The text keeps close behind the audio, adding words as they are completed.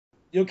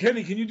Yo,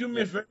 Kenny, can you do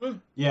me a favor?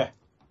 Yeah.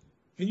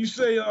 Can you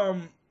say,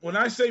 when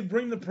I say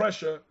bring the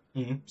pressure,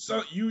 Mm-hmm.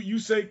 so you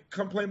say,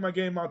 come play my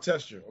game, I'll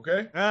test you,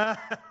 okay?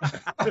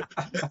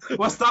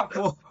 What's that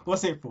for?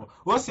 What's it for?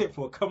 What's it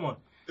for? Come on.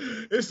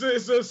 It's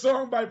a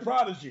song by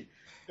Prodigy.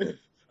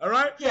 All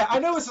right? Yeah, I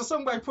know it's a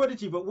song by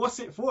Prodigy, but what's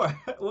it for?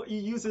 What are you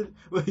using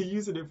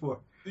it for?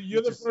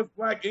 You're the first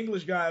black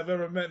English guy I've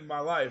ever met in my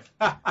life.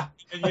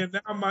 And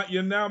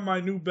you're now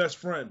my new best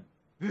friend.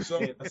 So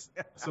yeah, that's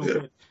all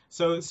good.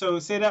 So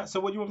say that. So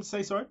what you want me to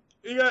say, sorry?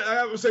 I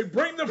have to say,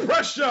 bring the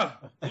pressure.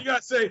 You got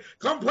to say,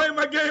 come play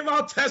my game,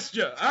 I'll test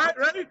you. All right,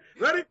 ready?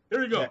 Ready? Here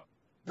we go. Yeah.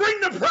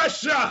 Bring the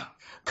pressure.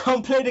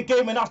 Come play the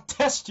game and I'll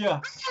test you.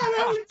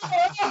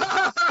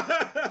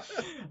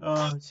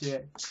 Oh,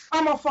 shit.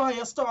 I'm a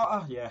fire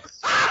starter. Yeah.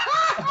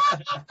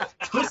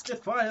 Twisted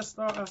fire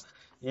starter.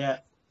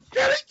 Yeah.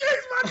 Kenny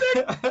Kill's my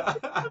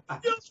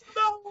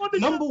nigga.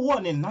 Number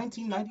 1 in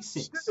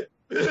 1996.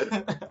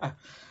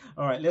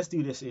 All right, let's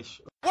do this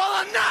ish.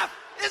 Well, enough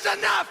is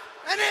enough,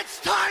 and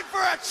it's time for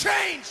a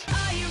change.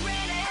 Are you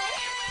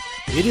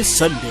ready? It is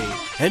Sunday,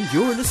 and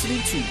you're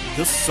listening to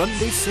the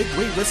Sunday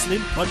Segue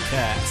Wrestling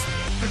Podcast.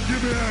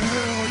 Give me a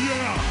hell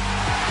yeah!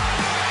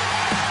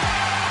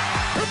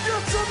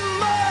 Get some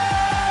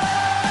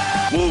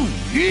love! Woo,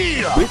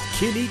 yeah! With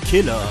Kinny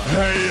Killa.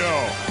 Hey,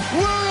 yo!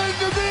 We're in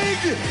the big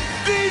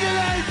D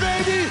tonight,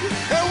 baby,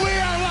 and we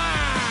are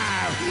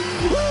live!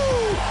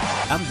 Woo!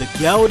 I'm the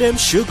Goddamn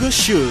Sugar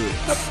Shook.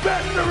 The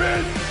best there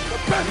is, the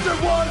best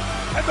there was,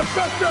 and the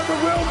best there ever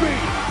will be.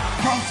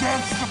 Cause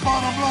that's the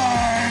bottom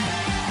line.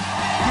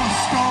 The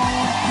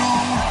Stone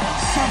Cold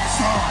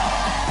Simpson.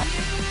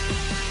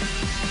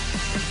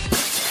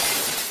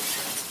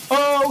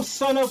 Oh,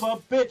 son of a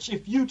bitch.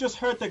 If you just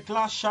heard the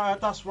glass shatter,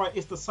 that's right.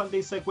 It's the Sunday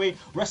Segue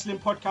Wrestling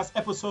Podcast,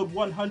 episode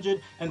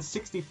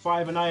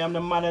 165. And I am the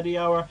man of the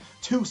hour.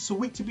 Too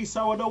sweet to be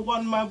sour. The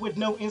one man with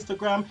no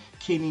Instagram,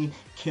 Kinny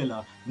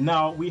Killa.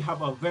 Now, we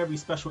have a very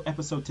special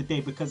episode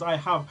today because I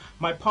have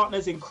my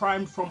partners in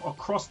crime from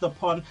across the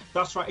pond.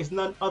 That's right. It's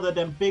none other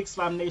than Big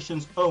Slam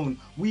Nation's own.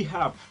 We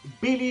have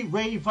Billy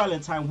Ray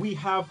Valentine. We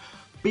have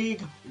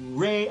Big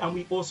Ray. And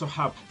we also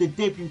have the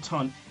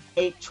debutant,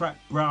 Trac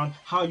Brown.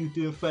 How you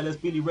doing, fellas?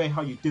 Billy Ray,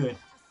 how you doing?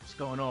 What's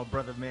going on,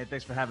 brother, man?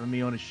 Thanks for having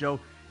me on the show.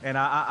 And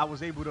I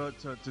was able to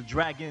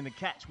drag in the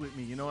cats with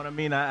me, you know what I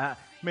mean? I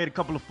made a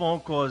couple of phone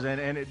calls,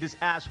 and this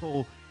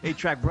asshole,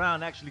 Trac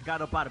Brown, actually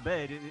got up out of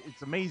bed.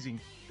 It's amazing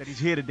that he's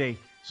here today.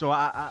 So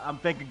I'm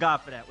thanking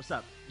God for that. What's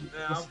up?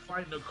 Yeah, I'm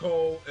fighting a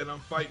cold, and I'm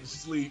fighting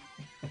sleep.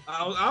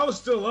 I was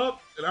still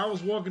up, and I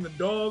was walking the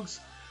dogs.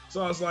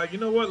 So I was like, you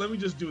know what? Let me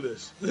just do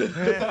this. We're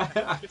going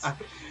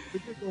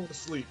to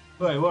sleep.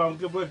 Right, well,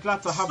 we're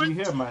glad to have you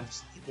here, man.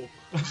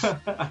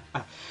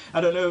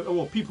 I don't know.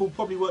 Well, people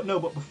probably won't know,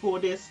 but before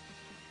this,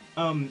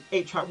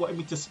 Trac wanted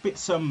me to spit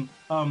some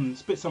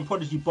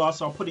Prodigy bars,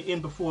 so I'll put it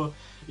in before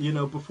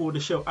the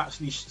show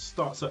actually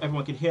starts, so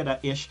everyone can hear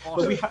that ish.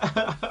 Awesome.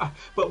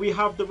 But we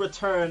have the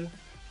return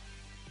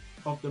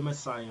of the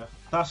Messiah.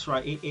 That's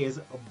right, it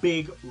is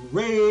Big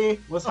Ray.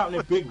 What's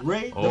happening, Big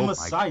Ray? The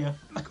Messiah.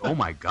 Oh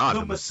my God,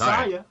 the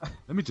Messiah.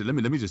 Let me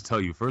just tell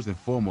you, first and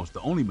foremost,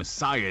 the only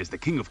Messiah is the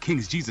King of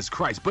Kings, Jesus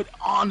Christ. But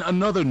on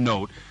another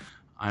note,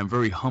 I am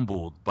very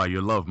humbled by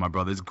your love, my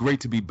brother. It's great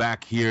to be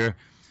back here,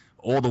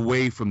 all the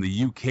way from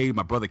the UK.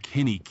 My brother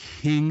Kenny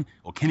King,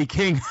 Kinny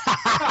Killa.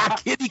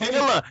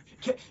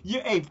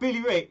 Hey,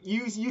 Billy Ray,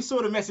 you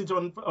saw the message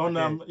on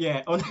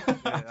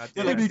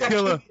Kinny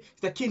Killa.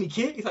 Is that Kenny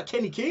King? Is that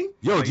Kenny King?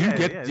 Yo, do you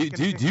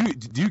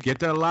get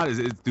that a lot?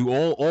 Do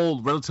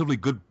all relatively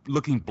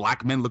good-looking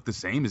black men look the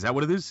same? Is that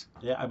what it is?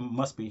 Yeah, it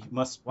must be.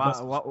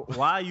 Why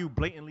are you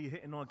blatantly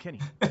hitting on Kenny?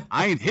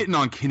 I ain't hitting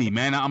on Kenny,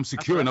 man. I'm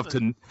secure enough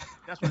to.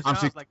 That's what it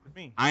sounds like to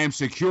me. I am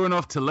secure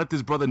enough to let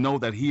this brother know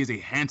that he is a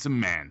handsome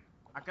man.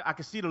 I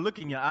can see the look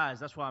in your eyes.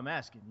 That's why I'm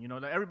asking. You know,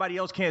 everybody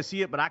else can't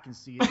see it, but I can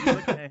see it. You're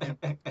looking at him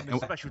in a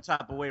special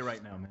type of way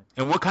right now, man.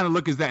 And what kind of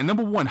look is that? And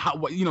number one,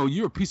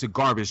 you're a piece of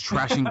garbage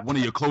trashing one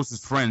of your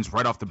closest friends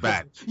right off the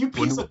bat. You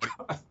piece of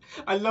garbage.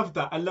 I love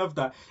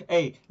that.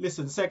 Hey,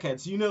 listen,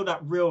 Seckheads, you know that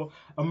real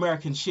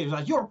American shit. It's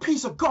like, you're a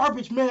piece of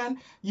garbage, man.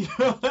 You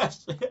know that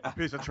shit.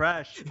 Piece of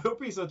trash. You're a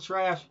piece of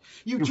trash.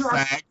 You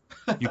fag.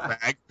 You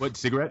fag. What,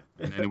 cigarette?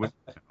 Anyway.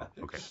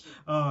 Okay.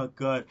 Oh,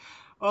 God.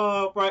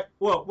 Right,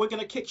 well, we're going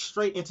to kick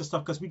straight into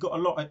stuff because we got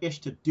a lot of ish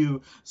to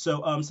do.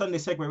 So, Sunday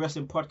Segue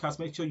Wrestling Podcast,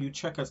 make sure you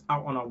check us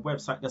out on our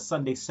website, the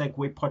Sunday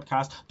Segue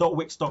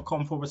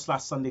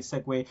Podcast.wix.com/Sunday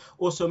Segue.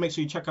 Also, make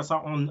sure you check us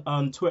out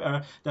on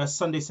Twitter, that's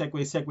Sunday Segue,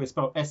 Segue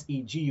spelled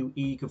SEGUE.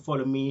 You can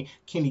follow me,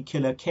 Kinny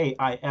Killa,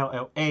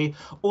 KILLA.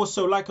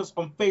 Also, like us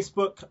on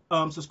Facebook,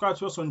 subscribe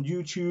to us on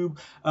YouTube.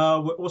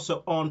 We're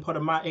also on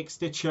Podomatic,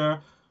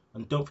 Stitcher.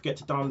 And don't forget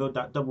to download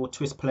that Double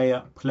Twist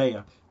player.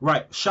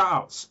 Right,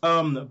 shout-outs.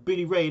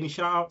 Billy Ray, any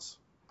shout-outs?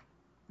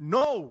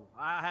 No,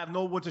 I have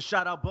no one to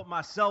shout out but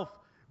myself.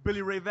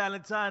 Billy Ray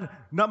Valentine,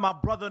 not my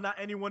brother, not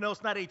anyone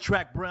else, not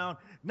Trac Brown,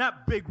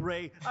 not Big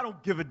Ray. I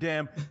don't give a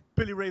damn.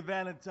 Billy Ray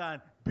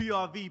Valentine,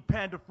 BRV,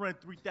 Panda Friend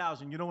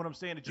 3000. You know what I'm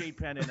saying? The J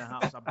Panda in the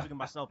house. I'm picking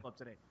myself up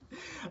today.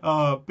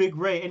 Big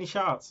Ray, any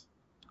shout-outs?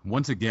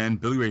 Once again,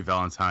 Billy Ray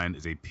Valentine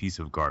is a piece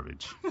of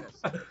garbage.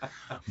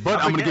 But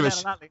I'm gonna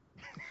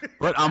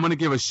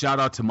give a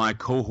shout out to my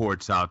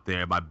cohorts out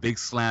there, my Big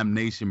Slam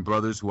Nation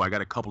brothers, who I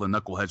got a couple of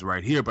knuckleheads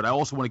right here. But I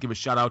also want to give a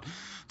shout out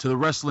to the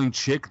wrestling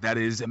chick that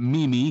is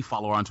Mimi.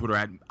 Follow her on Twitter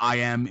at I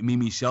am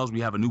Mimi Shells.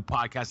 We have a new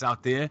podcast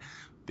out there,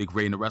 Big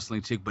Ray and the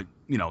wrestling chick. But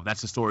you know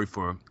that's the story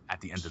for at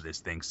the end of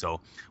this thing.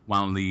 So why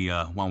don't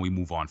we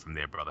move on from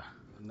there, brother?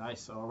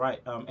 Nice. All right.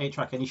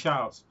 A-Track, any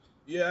shout outs?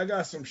 Yeah, I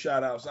got some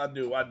shout-outs. I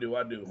do.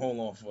 Hold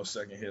on for a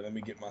second here. Let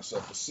me get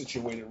myself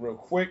situated real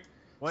quick.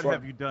 What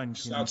have you done,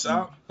 Shouts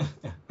out.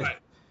 Right,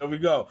 there we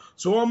go.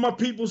 So all my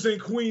peoples in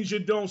Queens, you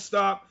don't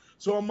stop.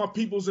 So all my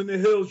peoples in the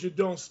hills, you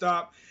don't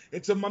stop.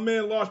 And to my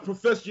man Large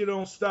Professor, you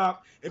don't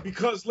stop. And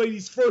because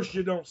ladies first,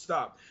 you don't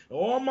stop. And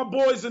all my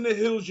boys in the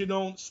hills, you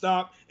don't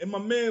stop. And my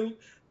man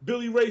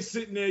Billy Ray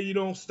sitting there, you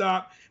don't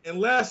stop. And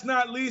last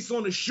not least,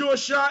 on the sure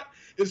shot,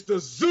 it's the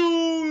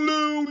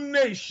Zulu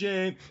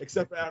Nation,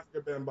 except for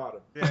Africa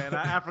Bambaataa. Yeah, and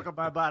Africa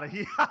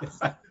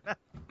Bambaataa.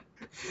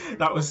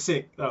 That was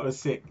sick. I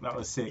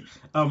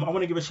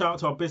want to give a shout out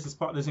to our business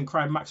partners in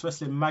crime, Max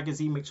Wrestling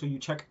Magazine. Make sure you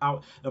check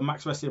out the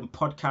Max Wrestling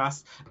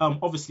podcast.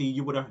 Obviously,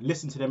 you would have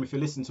listened to them if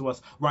you're listening to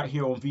us right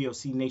here on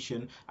VOC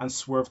Nation and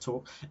Swerve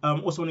Talk.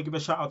 Also want to give a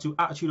shout out to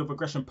Attitude of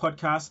Aggression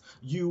podcast,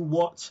 You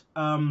What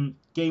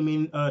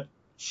gaming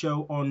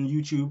show on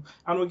YouTube.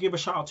 And we'll give a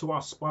shout out to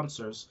our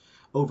sponsors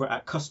over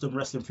at Custom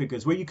Wrestling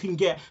Figures, where you can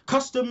get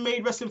custom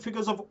made wrestling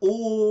figures of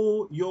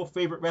all your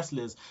favorite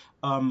wrestlers.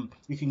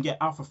 You can get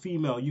Alpha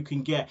Female, you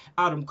can get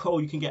Adam Cole,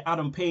 you can get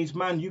Adam Page,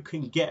 man, you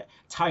can get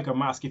Tiger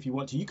Mask if you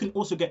want to. You can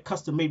also get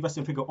custom made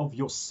wrestling figure of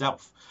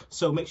yourself.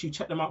 So make sure you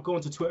check them out. Go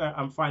onto Twitter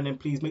and find them,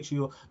 please. Make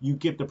sure you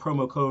give the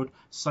promo code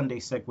Sunday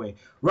Segue.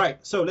 Right,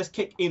 so let's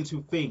kick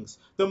into things.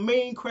 The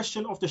main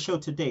question of the show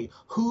today: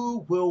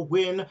 who will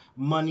win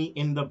Money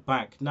in the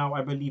Bank? Now,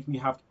 I believe we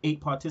have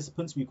 8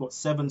 participants. We've got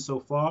 7 so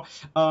far.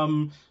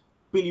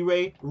 Billy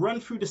Ray,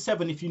 run through the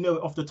 7 if you know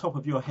it off the top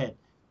of your head.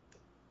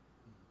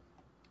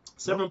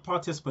 7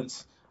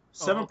 participants.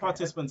 7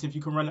 participants if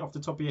you can run it off the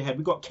top of your head.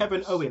 We got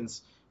Kevin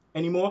Owens.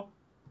 Any more?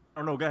 I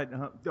don't know. Go ahead.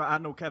 I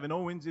know Kevin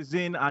Owens is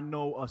in. I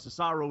know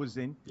Cesaro is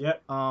in.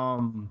 Yep.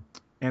 And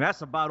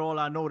that's about all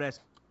I know.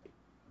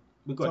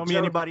 We got Tell me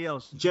anybody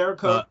else.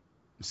 Jericho.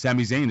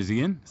 Sami Zayn, is he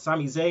in?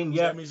 Sami Zayn,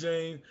 yeah. Sami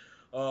Zayn,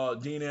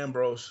 Dean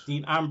Ambrose,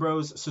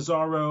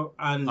 Cesaro,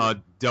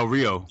 and Del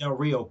Rio. Del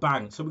Rio,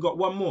 bang. So we got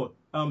one more.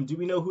 Do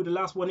we know who the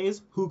last one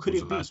is? Who could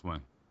Who's it the be? last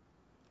one?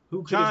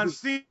 Who could John it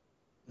be?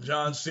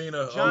 John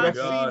Cena. John Oh,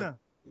 God.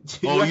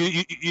 Cena. Oh,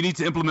 you need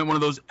to implement one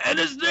of those. And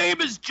his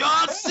name is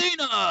John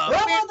Cena.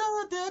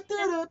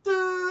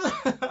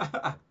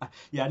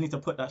 Yeah, I need to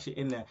put that shit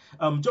in there.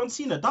 John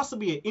Cena, that's to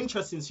be an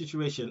interesting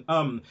situation.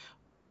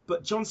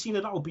 But John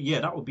Cena, that would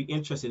be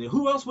interesting.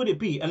 Who else would it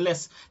be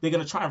unless they're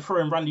gonna try and throw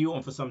in Randy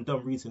Orton for some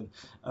dumb reason?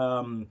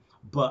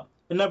 But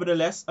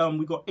nevertheless,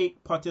 we got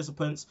 8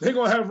 participants. They're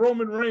gonna have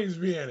Roman Reigns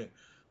be in it.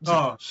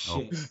 Oh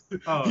shit!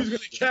 Oh, he's gonna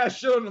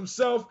cash in on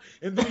himself,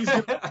 and then he's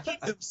gonna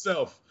keep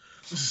himself.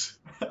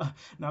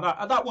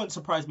 Now that wouldn't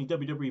surprise me.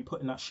 WWE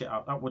putting that shit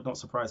out, that would not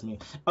surprise me.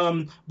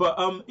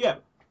 Yeah,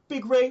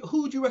 Big Ray,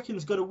 who do you reckon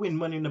is gonna win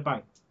Money in the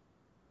Bank?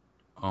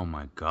 Oh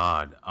my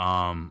God.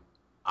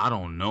 I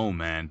don't know,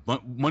 man.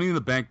 But Money in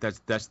the Bank, that's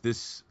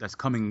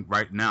coming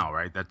right now,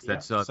 right?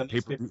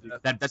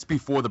 That's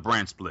before the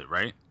brand split,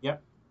 right?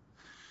 Yep.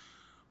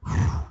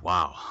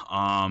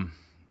 Wow.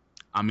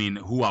 I mean,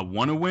 who I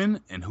want to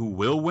win and who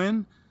will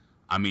win.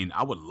 I mean,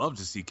 I would love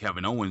to see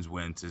Kevin Owens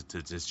win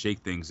to shake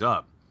things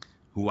up.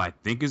 Who I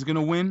think is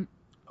gonna win?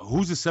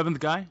 Who's the 7th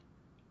guy?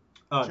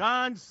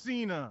 John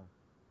Cena.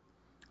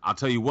 I'll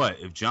tell you what,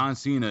 if John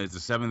Cena is the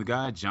 7th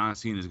guy, John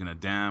Cena is going to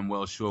damn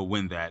well sure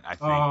win that, I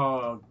think.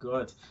 Oh,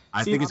 good.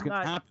 I think it's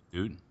going to happen,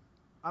 dude.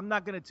 I'm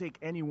not going to take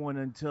anyone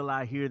until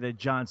I hear that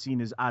John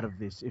Cena's out of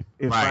this.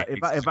 If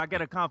I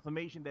get a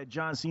confirmation that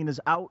John Cena's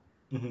out,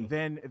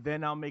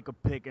 then I'll make a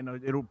pick, and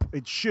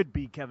it should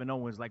be Kevin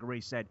Owens, like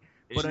Ray said.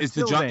 But it's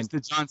the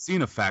John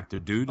Cena factor,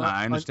 dude.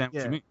 I understand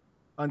what you mean.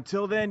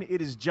 Until then,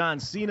 it is John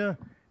Cena,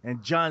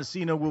 and John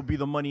Cena will be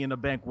the Money in the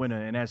Bank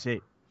winner, and that's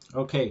it.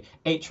 Okay,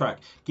 8-Track,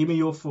 give me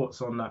your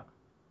thoughts on that.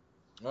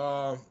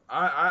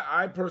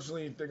 I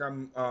personally think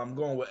I'm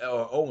going with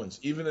Owens.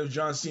 Even if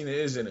John Cena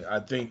is in it,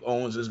 I think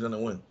Owens is going to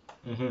win.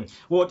 Mm-hmm.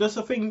 Well, that's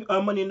the thing,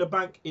 Money in the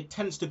Bank, it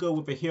tends to go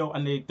with a heel,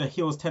 and the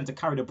heels tend to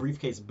carry the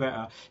briefcase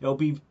better. It'll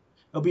be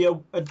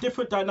a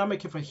different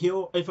dynamic if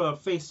a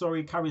face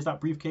carries that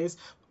briefcase.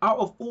 Out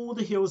of all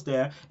the heels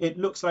there, it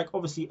looks like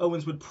obviously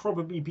Owens would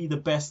probably be the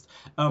best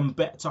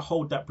bet to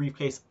hold that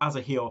briefcase as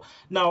a heel.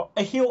 Now,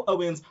 a heel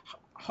Owens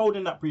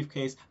holding that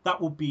briefcase, that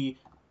will be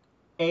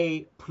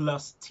A+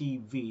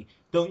 TV.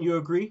 Don't you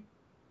agree?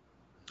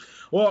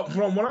 Well,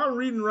 from what I'm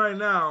reading right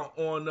now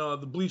on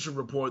the Bleacher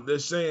Report, they're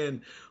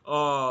saying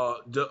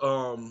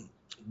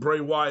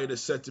Bray Wyatt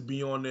is set to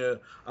be on there.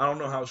 I don't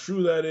know how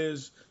true that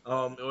is,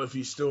 or if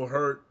he's still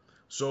hurt.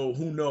 So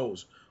who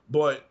knows?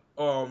 But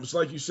it's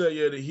like you said,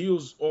 yeah, the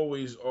heels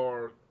always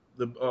are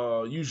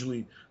the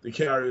usually the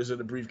carriers of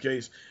the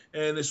briefcase,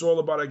 and it's all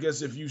about, I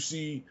guess, if you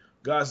see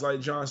guys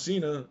like John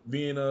Cena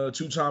being a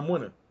 2-time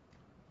winner.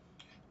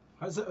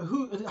 Has there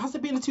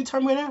been a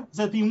 2-time winner? Has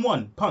there been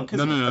one? Punk?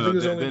 No.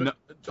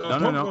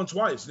 Punk won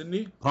twice, didn't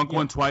he? Punk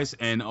won twice,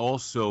 and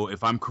also,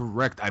 if I'm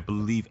correct, I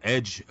believe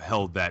Edge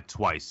held that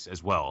twice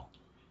as well.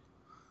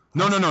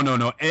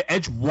 No.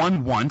 Edge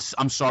won once.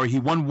 I'm sorry, he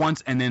won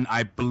once, and then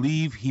I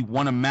believe he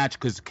won a match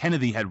because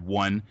Kennedy had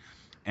won,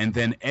 and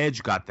then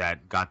Edge got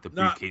the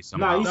briefcase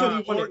somehow.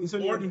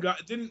 Orton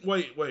got didn't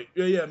wait.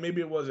 Yeah,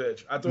 maybe it was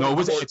Edge. I thought it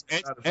was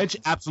Edge. Edge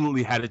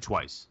absolutely had it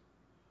twice.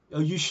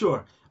 Are you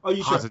sure?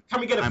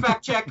 Can we get a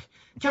fact check?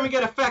 Can we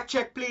get a fact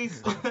check,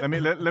 please? let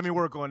me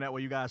work on that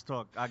while you guys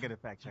talk. I'll get a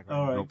fact check.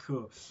 All right,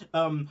 cool.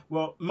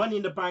 Well, Money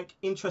in the Bank,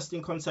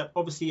 interesting concept,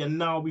 obviously, and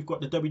now we've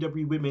got the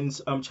WWE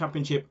Women's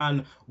Championship,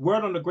 and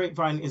word on the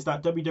grapevine is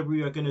that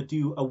WWE are going to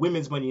do a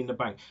Women's Money in the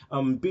Bank.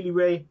 Big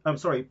Ray,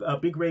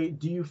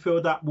 do you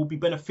feel that will be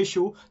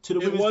beneficial to the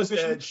women's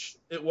division?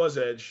 It was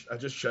Edge. I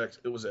just checked.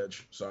 It was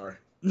Edge. Sorry.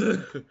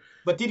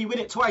 But did he win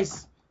it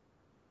twice?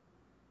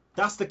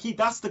 That's the key.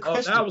 That's the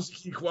question. That was the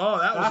key.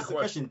 That's the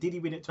question. Did he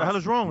win it twice? What the hell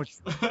is wrong with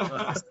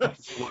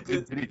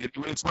you? Did he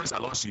win it twice? I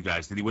lost you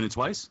guys. Did he win it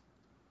twice?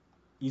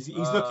 He's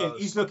looking.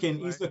 He's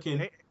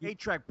looking.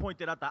 A-Track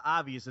pointed out the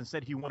obvious and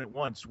said he won it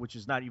once, which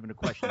is not even a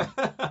question.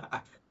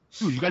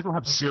 Dude, you guys don't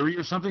have Siri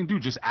or something?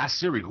 Dude, just ask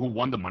Siri who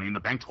won the Money in the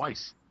Bank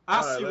twice.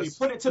 Ask Siri.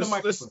 Put it to the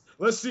microphone.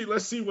 Let's see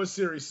what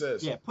Siri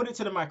says. Yeah, put it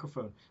to the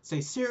microphone. Say,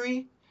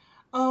 Siri,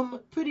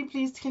 pretty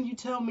please, can you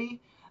tell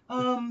me,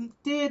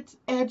 did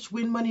Edge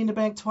win Money in the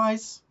Bank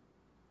twice?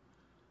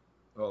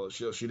 Oh,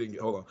 she didn't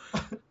get. Hold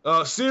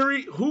on.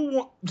 Siri, who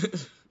won?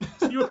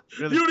 you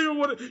don't even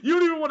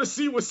want to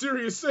see what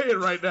Siri is saying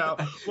right now.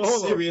 Well,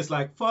 Siri is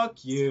like,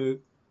 fuck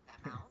you.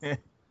 I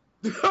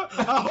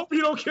hope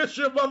you don't kiss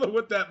your mother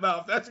with that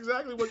mouth. That's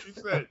exactly what she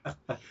said.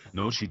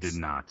 No, she did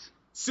not.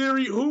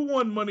 Siri, who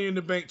won Money in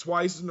the Bank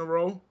twice in a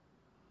row?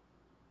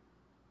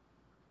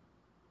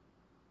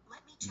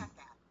 Let me check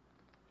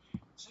that.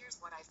 Here's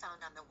what I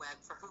found on the web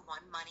for who won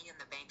Money in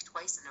the Bank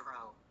twice in a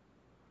row.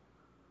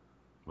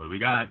 What do we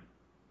got?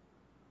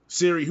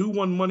 Siri, who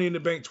won Money in the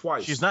Bank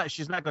twice? She's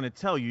not going to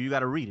tell you. You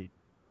got to read it.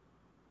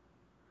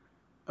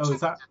 Oh,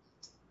 is that?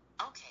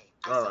 Okay.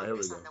 All right, here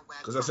we go.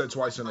 Because I said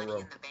twice in a row.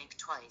 Money in the Bank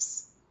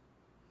twice.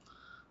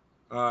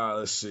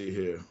 Let's see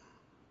here.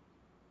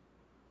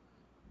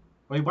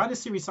 Wait, why does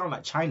Siri sound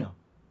like China?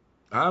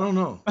 I don't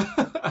know.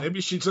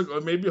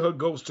 Maybe her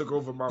ghost took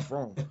over my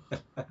phone.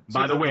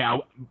 By the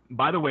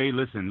way,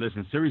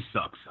 listen. Siri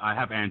sucks. I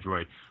have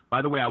Android.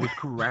 By the way, I was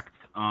correct.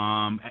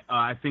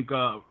 I think.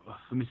 Let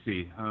me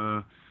see.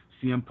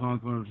 CM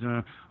Punk.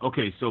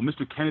 Okay, so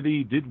Mr.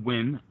 Kennedy did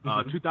win.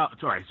 2000.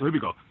 Sorry. So here we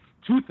go.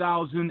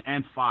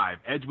 2005.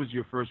 Edge was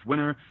your first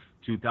winner.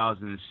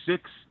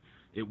 2006.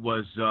 It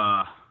was.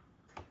 So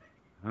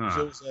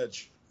it was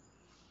Edge.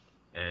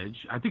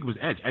 Edge. I think it was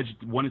Edge. Edge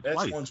won it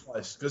twice. Edge won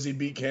twice because he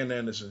beat Ken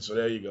Anderson. So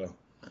there you go.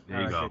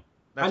 There you go.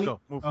 Let's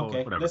go. Move forward.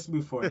 Okay, let's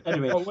move forward.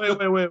 Anyway. Oh,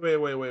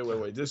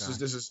 wait. This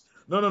is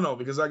no,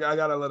 because I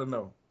gotta let him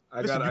know.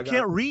 You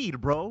can't read,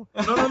 bro.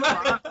 No.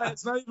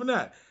 It's not even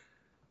that.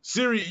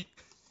 Siri,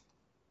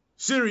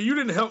 you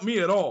didn't help me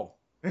at all.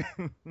 If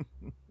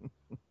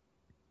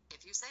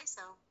you say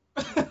so.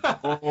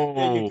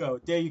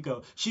 There you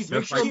go. She's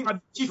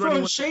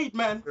throwing shade,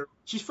 man.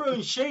 She's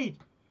throwing shade.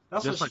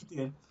 That's what she's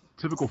doing.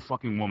 Typical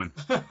fucking woman.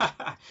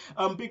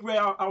 Big Ray,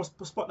 I'll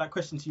spot that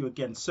question to you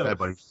again. So, hey,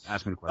 buddy,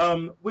 ask me the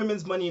question.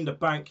 Women's Money in the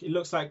Bank. It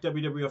looks like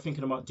WWE are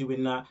thinking about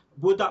doing that.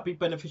 Would that be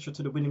beneficial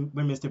to the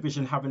women's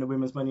division, having a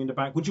Women's Money in the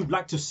Bank? Would you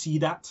like to see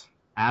that?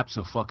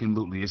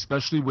 Absolutely,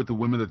 especially with the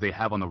women that they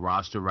have on the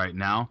roster right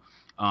now.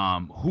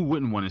 Who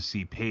wouldn't want to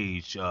see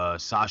Paige,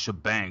 Sasha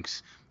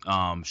Banks,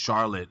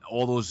 Charlotte,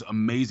 all those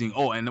amazing.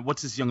 Oh, and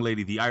what's this young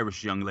lady, the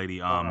Irish young lady?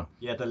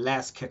 The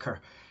last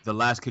kicker. The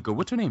last kicker.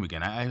 What's her name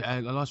again? I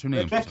lost her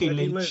name. Becky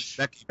Lynch.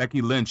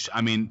 Becky Lynch.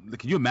 I mean,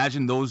 can you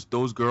imagine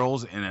those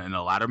girls in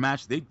a ladder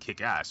match? They'd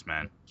kick ass,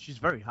 man. She's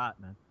very hot,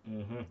 man.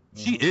 Mm-hmm.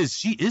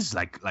 She is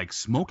like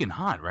smoking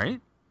hot,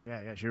 right?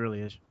 Yeah, she really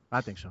is.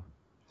 I think so.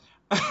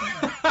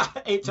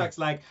 A-Track's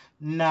like,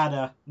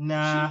 nada,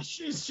 nah.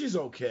 She's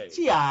okay.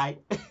 She aight.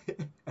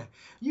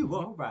 You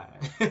all right.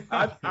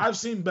 I've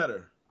seen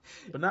better,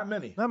 but not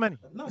many. Not many.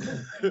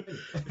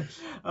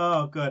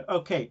 Oh, good.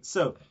 Okay,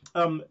 so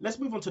let's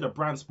move on to the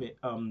brand split,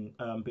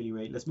 Billy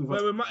Ray. Let's move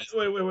on.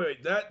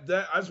 Wait.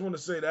 That I just want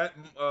to say that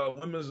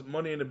Women's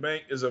Money in the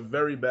Bank is a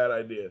very bad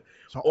idea.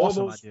 It's an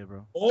awesome idea,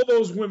 bro. All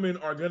those women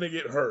are gonna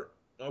get hurt.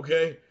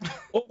 Okay,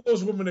 all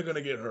those women are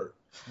gonna get hurt,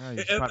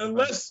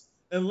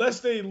 unless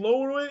they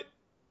lower it.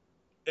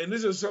 And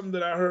this is something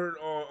that I heard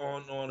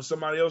on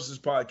somebody else's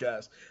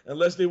podcast.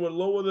 Unless they would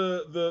lower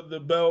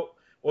the belt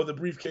or the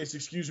briefcase,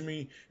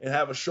 and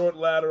have a short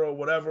ladder or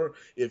whatever.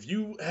 If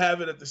you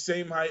have it at the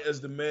same height as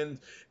the men,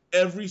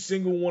 every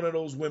single one of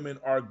those women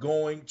are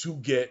going to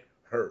get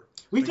hurt.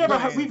 We've never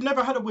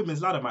had a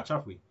women's ladder match,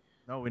 have we?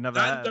 No, we never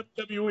Not had.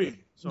 in WWE.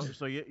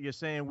 So you're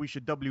saying we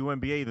should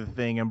WNBA the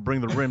thing and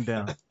bring the rim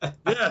down?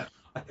 Yeah,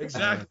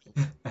 exactly.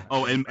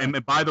 Oh,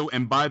 and by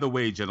the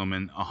way,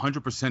 gentlemen,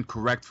 100%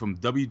 correct from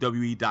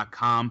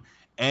WWE.com.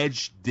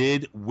 Edge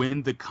did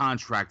win the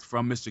contract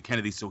from Mr.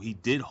 Kennedy, so he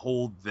did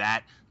hold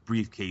that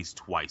briefcase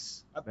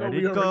twice. Let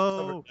it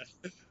go.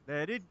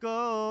 Let it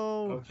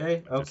go.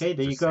 Okay,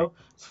 there you go.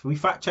 We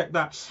fact check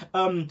that.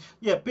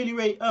 Yeah, Billy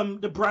Ray,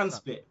 the brand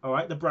split. All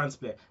right, the brand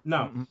split.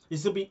 Now,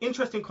 this will be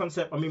interesting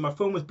concept. I mean, my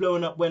phone was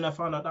blowing up when I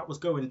found out that was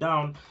going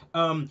down.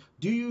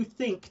 Do you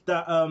think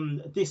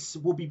that this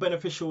will be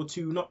beneficial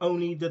to not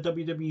only the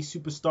WWE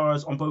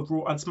superstars on both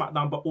Raw and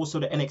SmackDown, but also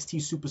the NXT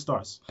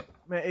superstars?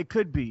 Man, it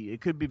could be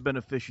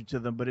beneficial to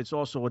them, but it's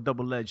also a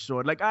double-edged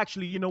sword. Like,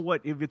 actually, you know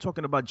what? If you're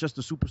talking about just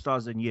the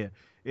superstars, then yeah,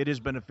 it is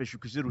beneficial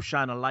because it'll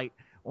shine a light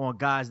on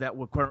guys that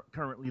were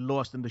currently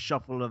lost in the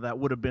shuffle, or that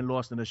would have been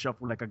lost in the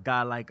shuffle, like a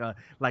guy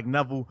like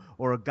Neville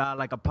or a guy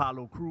like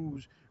Apollo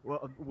Crews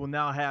will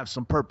now have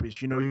some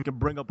purpose. You know, you can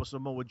bring up a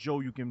Samoa Joe.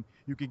 You can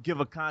give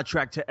a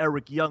contract to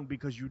Eric Young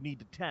because you need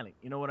the talent.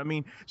 You know what I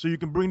mean? So you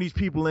can bring these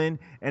people in,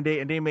 and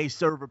they may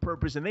serve a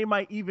purpose, and they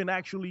might even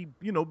actually,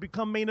 you know,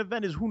 become main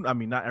eventers. I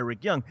mean, not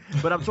Eric Young,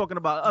 but I'm talking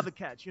about other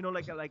cats. You know,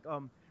 like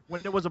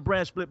when there was a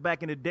brand split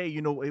back in the day,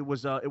 you know, it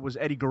was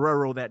Eddie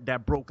Guerrero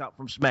that broke out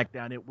from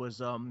SmackDown. It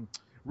was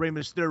Rey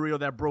Mysterio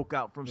that broke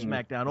out from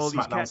SmackDown. All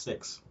these cats,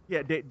 6.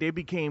 Yeah, they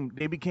became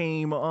main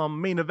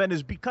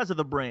eventers because of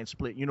the brand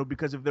split. You know,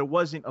 because if there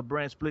wasn't a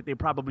brand split, they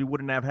probably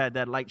wouldn't have had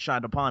that light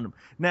shined upon them.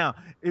 Now,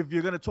 if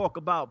you're gonna talk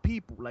about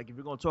people, like if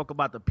you're gonna talk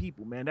about the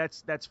people, man,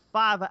 that's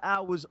 5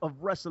 hours of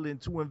wrestling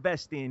to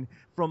invest in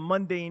from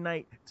Monday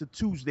night to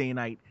Tuesday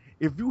night.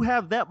 If you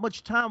have that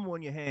much time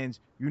on your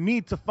hands, you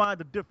need to find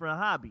a different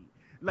hobby.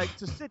 Like,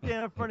 to sit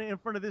there in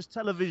front of this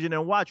television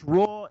and watch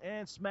Raw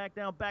and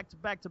SmackDown back to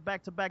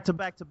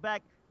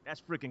back,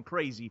 that's freaking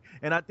crazy.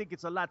 And I think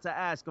it's a lot to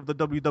ask of the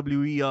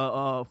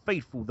WWE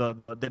faithful, the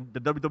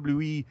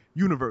WWE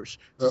universe,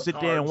 to sit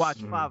there and watch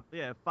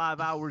 5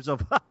 hours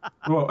of.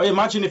 Well,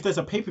 imagine if there's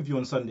a pay-per-view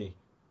on Sunday.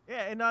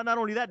 Yeah, and not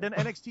only that, then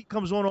NXT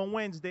comes on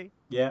Wednesday.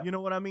 Yeah, you know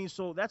what I mean.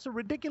 So that's a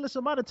ridiculous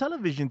amount of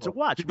television to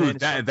watch.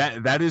 Dude, man.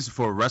 that is,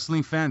 for a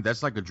wrestling fan,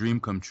 that's like a dream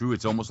come true.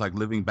 It's almost like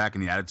living back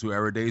in the Attitude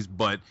Era days.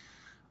 But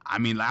I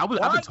mean, I've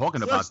been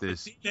talking about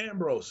this. Dean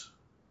Ambrose.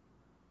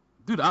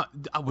 Dude,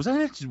 was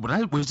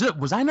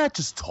I not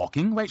just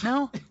talking right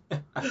now?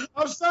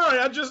 I'm sorry,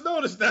 I just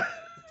noticed that.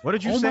 What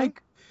did you say?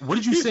 What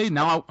did you say?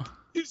 Now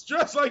he's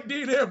dressed like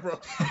Dean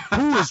Ambrose.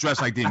 Who is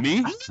dressed like Dean?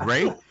 Me?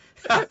 Ray?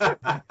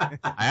 I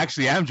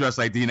actually am dressed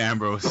like Dean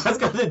Ambrose. I've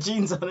got the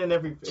jeans on and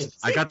everything.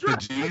 I got the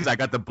jeans. I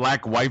got the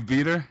black wife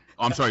beater.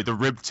 Oh, I'm sorry, the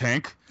ribbed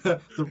tank.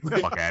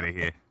 Fuck out of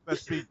here.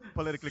 Let's be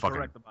politically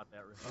correct about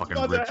that. Rick.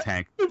 Fucking ribbed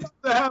tank.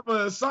 To have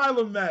an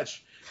asylum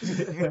match.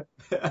 A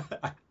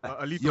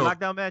lethal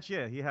lockdown match?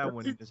 Yeah, he had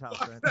one in his house,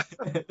 man.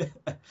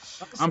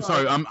 I'm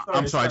sorry.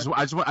 I'm sorry.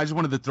 I just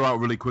wanted to throw out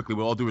really quickly,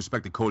 with all due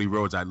respect to Cody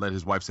Rhodes, I'd let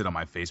his wife sit on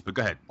my face, but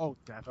go ahead. Oh,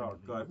 definitely.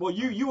 Oh, God. Well,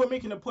 you were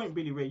making a point,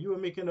 Billy Ray.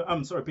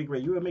 I'm sorry, Big Ray.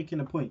 You were making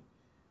a point.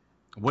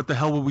 What the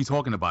hell were we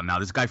talking about now?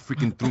 This guy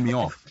freaking threw me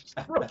off.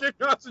 Broken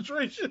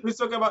concentration. We were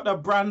talking about the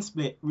brand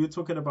split.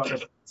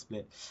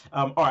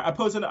 All right, I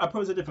pose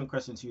a different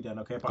question to you then,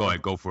 okay? Go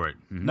ahead, go for it.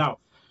 Mm-hmm. Now,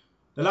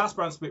 the last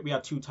brand split, we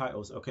had 2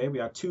 titles, okay? We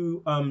had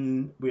the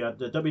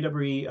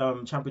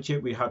WWE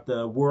Championship, we had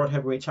the World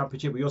Heavyweight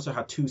Championship, we also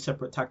had 2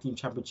 separate tag team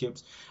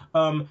championships.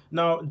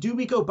 Now, do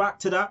we go back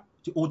to that,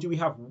 or do we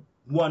have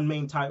one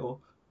main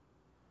title?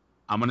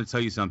 I'm gonna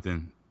tell you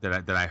something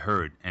that I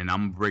heard, and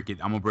I'm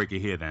gonna break it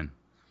here then.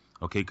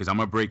 Okay, because I'm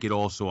going to break it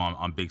also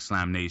on Big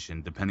Slam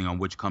Nation, depending on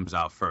which comes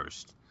out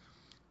first.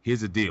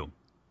 Here's the deal.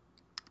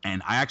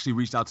 And I actually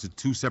reached out to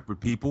 2 separate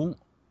people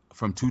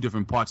from 2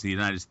 different parts of the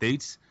United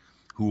States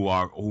who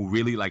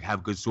really like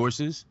have good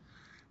sources.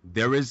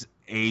 There is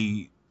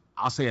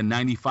I'll say a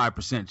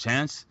 95%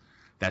 chance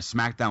that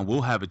SmackDown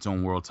will have its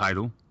own world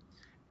title.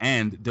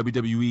 And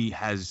WWE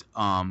has,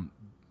 from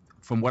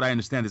what I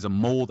understand, there's a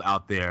mold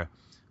out there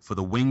for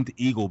the Winged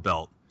Eagle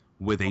belt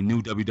with a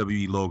new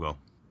WWE logo.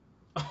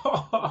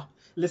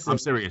 Listen, I'm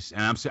serious,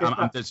 and I'm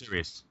dead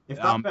serious. If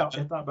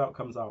that belt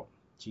comes out,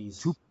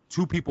 jeez.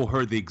 Two people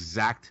heard the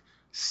exact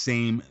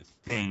same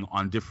thing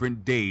on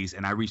different days,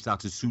 and I reached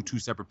out to 2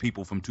 separate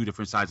people from 2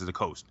 different sides of the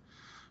coast.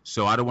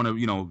 So I don't want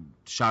to,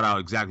 shout out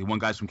exactly. One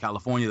guy's from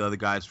California, the other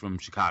guy's from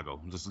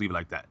Chicago. Just leave it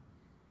like that.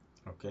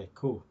 Okay,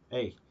 cool.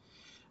 Hey,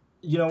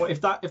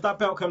 if that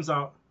belt comes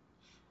out,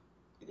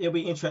 it'll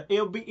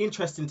be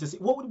interesting to see.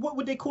 What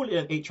would they call it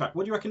in 8-track?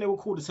 What do you reckon they will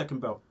call the second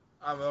belt?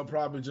 They'll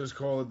probably just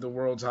call it the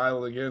world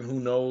title again. Who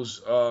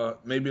knows?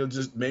 Maybe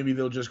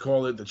they'll just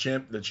call it the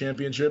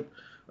championship,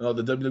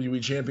 the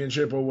WWE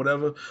championship or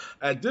whatever.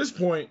 At this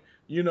point,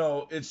 it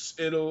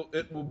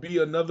will be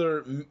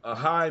a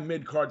high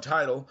mid-card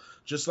title,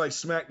 just like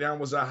SmackDown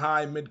was a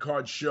high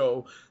mid-card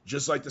show,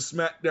 just like the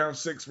SmackDown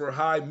 6 were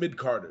high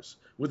mid-carders,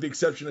 with the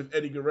exception of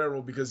Eddie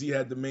Guerrero because he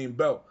had the main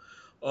belt.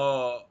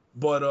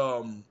 But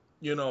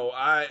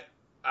I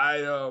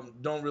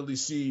don't really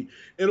see.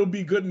 It'll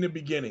be good in the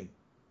beginning,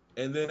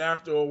 and then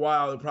after a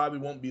while, it probably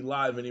won't be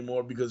live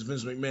anymore because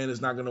Vince McMahon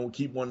is not going to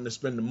keep wanting to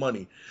spend the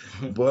money.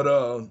 But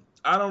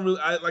I don't really.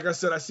 Like I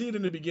said, I see it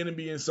in the beginning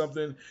being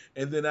something,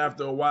 and then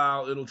after a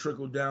while, it'll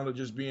trickle down to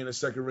just being a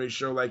second-rate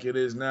show like it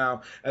is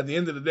now. At the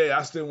end of the day,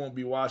 I still won't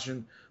be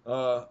watching.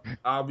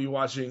 I'll be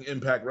watching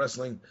Impact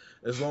Wrestling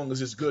as long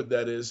as it's good.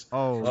 That is.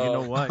 Oh, you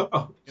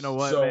know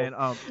what, so, man.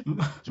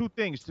 Two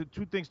things to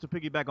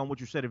piggyback on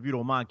what you said, if you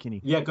don't mind, Kenny.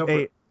 Yeah, go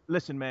for it.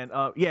 Listen, man.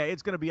 Yeah,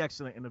 it's gonna be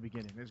excellent in the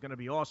beginning. It's gonna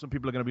be awesome.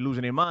 People are gonna be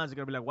losing their minds.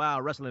 They're gonna be like,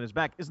 "Wow, wrestling is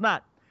back." It's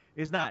not.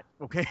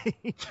 Okay?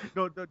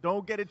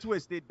 Don't get it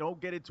twisted. Don't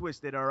get it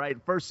twisted. All right.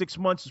 First 6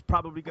 months is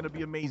probably gonna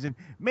be amazing.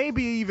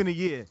 Maybe even a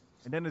year.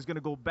 And then it's going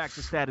to go back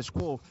to status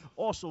quo.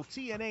 Also,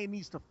 TNA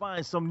needs to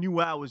find some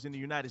new hours in the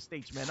United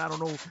States, man. I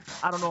don't know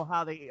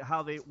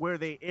where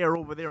they air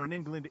over there in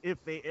England.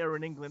 If they air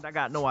in England, I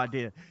got no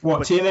idea.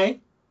 What,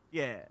 TNA?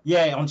 Yeah.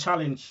 Yeah, on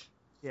Challenge.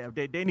 Yeah,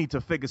 they need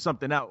to figure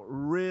something out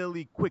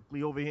really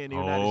quickly over here in the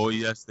United States. Oh,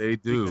 yes, they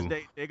do.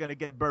 Because they're going to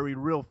get buried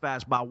real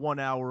fast by 1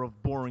 hour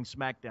of boring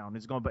Smackdown.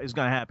 It's going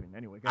to happen.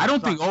 Anyway. I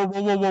don't think,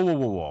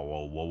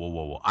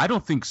 whoa. I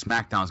don't think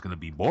SmackDown's going to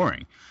be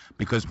boring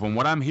because from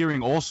what I'm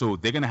hearing also,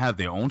 they're going to have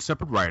their own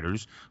separate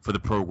writers for the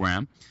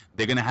program.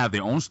 They're going to have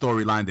their own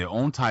storyline, their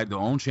own type, their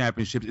own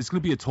championships. It's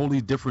going to be a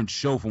totally different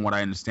show from what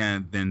I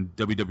understand than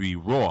WWE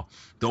Raw.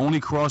 The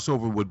only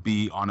crossover would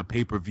be on a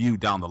pay-per-view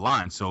down the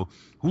line. So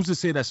who's to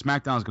say that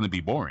SmackDown is going to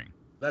be boring?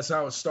 That's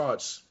how it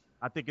starts.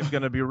 I think it's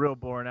going to be real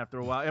boring after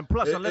a while. And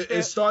plus,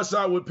 it starts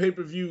out with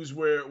pay-per-views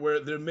where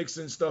they're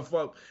mixing stuff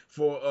up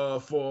for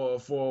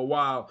a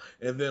while,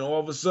 and then all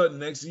of a sudden,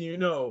 next thing you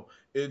know,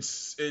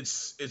 it's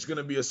going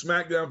to be a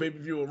SmackDown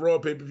pay-per-view, a Raw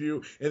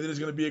pay-per-view, and then it's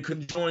going to be a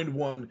conjoined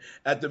one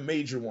at the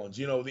major ones.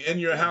 You know, the In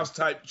Your House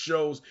type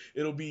shows,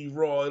 it'll be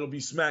Raw, it'll be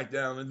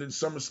SmackDown, and then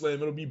SummerSlam,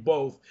 it'll be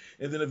both,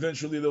 and then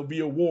eventually there'll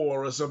be a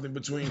war or something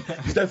between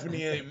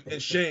Stephanie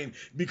and Shane,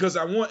 because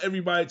I want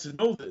everybody to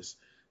know this.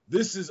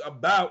 This is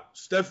about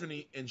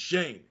Stephanie and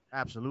Shane.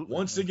 Absolutely.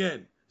 Once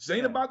again, this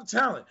ain't about the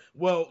talent.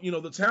 Well,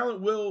 the talent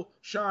will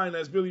shine,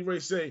 as Billy Ray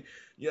says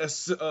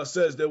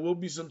there will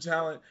be some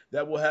talent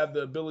that will have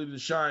the ability to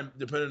shine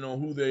depending on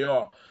who they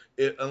are,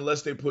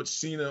 unless they put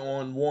Cena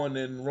on one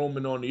and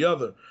Roman on the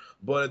other.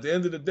 But at the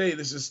end of the day,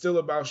 this is still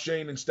about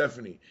Shane and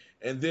Stephanie.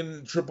 And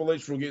then Triple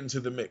H will get into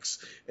the mix.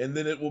 And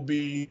then it will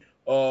be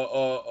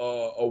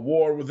a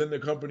war within the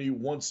company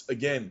once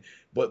again.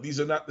 But these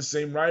are not the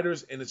same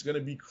writers, and it's going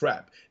to be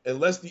crap.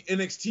 Unless the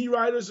NXT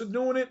writers are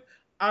doing it,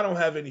 I don't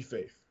have any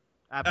faith.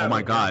 Oh,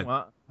 my God.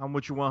 Well, I'm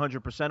with you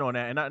 100% on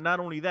that. And not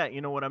only that,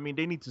 you know what I mean?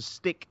 They need to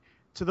stick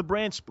to the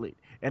brand split.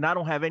 And I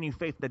don't have any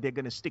faith that they're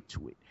going to stick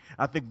to it.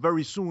 I think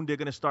very soon they're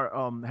going to start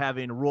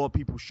having Raw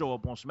people show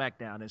up on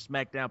SmackDown and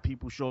SmackDown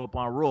people show up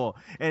on Raw.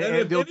 And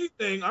if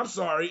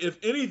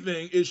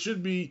anything, it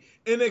should be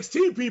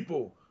NXT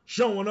people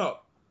showing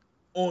up.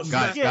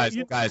 Guys,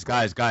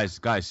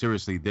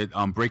 seriously,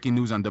 breaking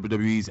news on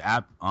WWE's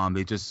app.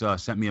 They just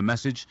sent me a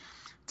message.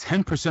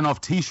 10% off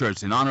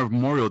T-shirts in honor of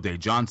Memorial Day.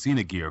 John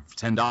Cena gear for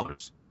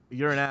 $10.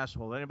 You're an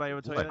asshole. Anybody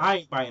ever tell you that? I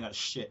ain't buying that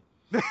shit.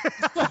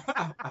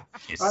 I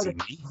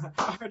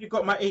already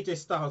got my AJ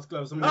Styles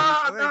gloves.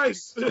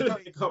 Nice. I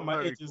already got my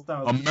AJ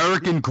Styles.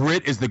 American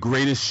Grit is the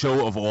greatest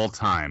show of all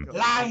time.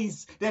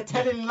 Lies. They're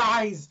telling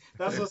lies.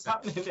 That's what's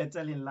happening. They're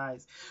telling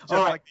lies. Just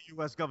all right. Like the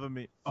U.S.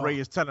 government. Ray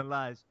is telling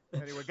lies.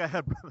 Anyway, go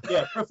ahead, brother.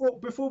 Yeah.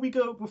 Before we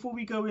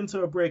go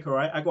into a break, all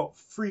right. I got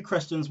 3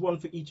 questions, one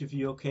for each of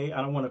you, okay? And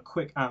I want a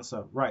quick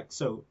answer. Right.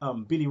 So,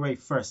 Billy Ray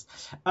first.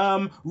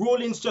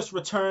 Rollins just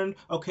returned.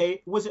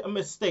 Okay. Was it a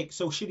mistake?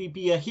 So should he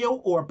be a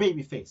heel or a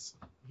babyface?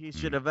 He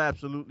should have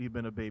absolutely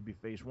been a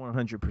babyface,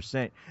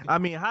 100%. I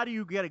mean, how do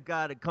you get a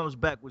guy that comes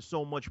back with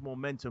so much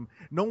momentum,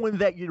 knowing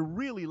that you're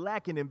really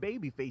lacking in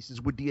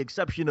babyfaces, with the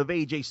exception of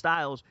AJ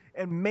Styles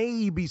and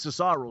maybe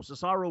Cesaro?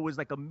 Cesaro is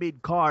like a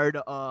mid-card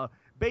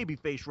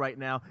babyface right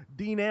now.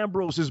 Dean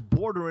Ambrose is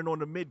bordering on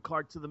the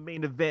mid-card to the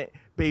main event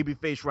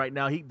babyface right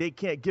now. They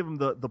can't give him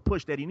the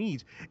push that he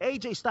needs.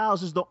 AJ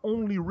Styles is the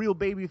only real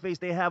babyface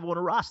they have on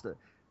the roster.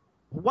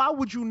 Why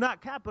would you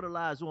not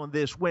capitalize on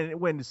this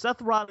when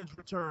Seth Rollins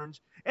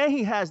returns and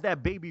he has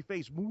that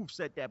babyface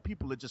moveset that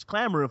people are just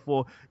clamoring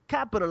for?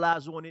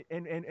 Capitalize on it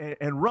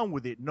and run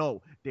with it.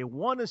 No, they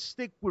want to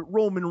stick with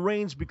Roman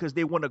Reigns because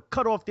they want to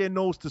cut off their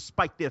nose to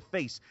spike their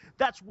face.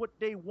 That's what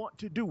they want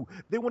to do.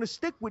 They want to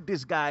stick with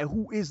this guy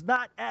who is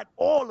not at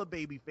all a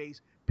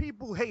babyface.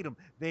 People hate him.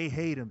 They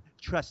hate him.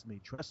 Trust me,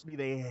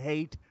 they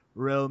hate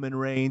Roman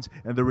Reigns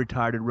and the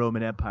retarded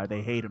Roman Empire.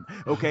 They hate him.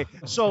 Okay,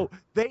 so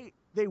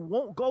they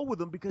won't go with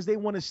him because they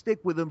want to stick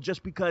with him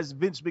just because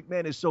Vince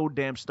McMahon is so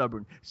damn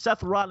stubborn.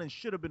 Seth Rollins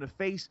should have been a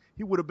face.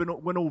 He would have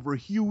went over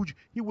huge.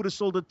 He would have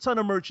sold a ton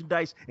of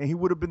merchandise, and he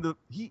would have been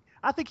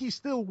I think he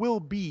still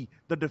will be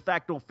the de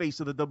facto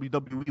face of the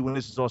WWE when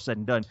this is all said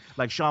and done,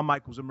 like Shawn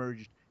Michaels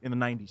emerged in the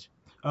 90s.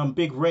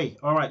 Big Ray.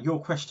 All right, your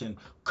question.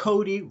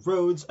 Cody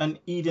Rhodes and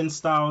Eden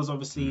Styles,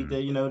 obviously,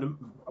 the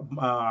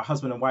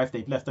husband and wife,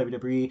 they've left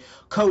WWE.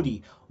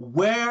 Cody,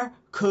 where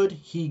could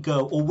he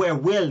go, or where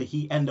will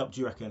he end up,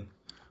 do you reckon?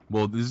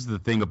 Well, this is the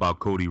thing about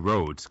Cody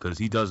Rhodes, because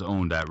he does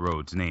own that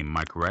Rhodes name. Am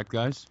I correct,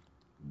 guys?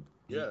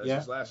 Yeah, that's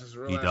his last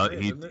He does.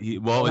 name,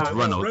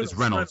 It's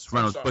Reynolds.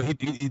 But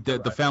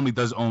the family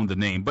does own the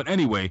name. But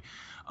anyway,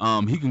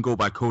 he can go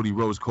by Cody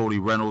Rhodes, Cody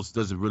Reynolds.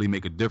 Doesn't really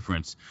make a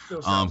difference.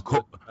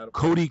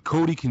 Cody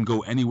can go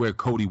anywhere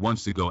Cody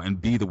wants to go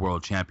and be the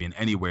world champion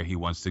anywhere he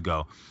wants to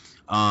go.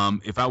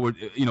 If I were,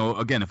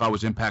 if I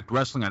was Impact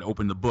Wrestling, I'd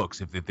open the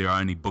books if there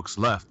are any books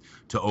left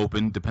to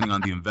open, depending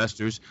on the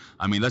investors.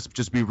 I mean, let's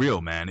just be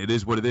real, man. It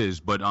is what it is.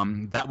 But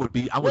that would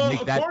be,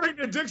 according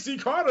to Dixie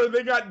Carter,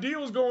 they got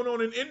deals going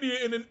on in India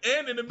and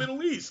in the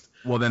Middle East.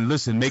 Well, then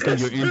listen, make him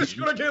your Indian. He's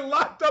gonna get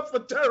locked up for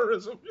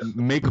terrorism.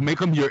 Make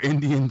him your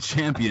Indian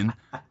champion.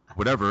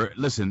 Whatever.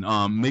 Listen,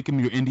 make him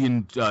your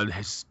Indian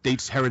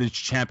States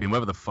Heritage champion.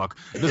 Whatever the fuck.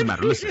 It doesn't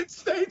matter. Listen. Indian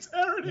States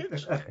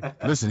Heritage.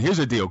 Listen, here's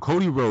the deal.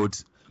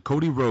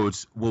 Cody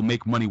Rhodes will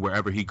make money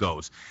wherever he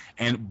goes,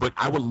 but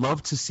I would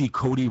love to see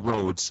Cody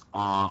Rhodes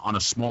on a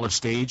smaller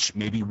stage,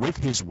 maybe with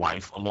his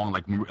wife, along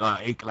like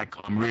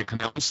Maria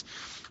Kanellis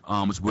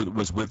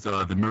was with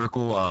the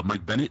Miracle,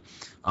 Mike Bennett.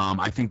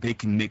 I think they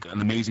can make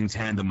an amazing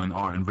tandem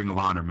in Ring of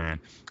Honor,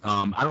 man.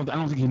 I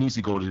don't think he needs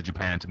to go to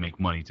Japan to make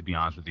money, to be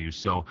honest with you.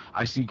 So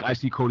I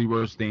see Cody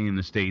Rhodes staying in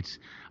the States.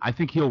 I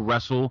think he'll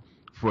wrestle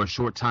for a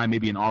short time,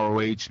 maybe in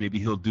ROH. Maybe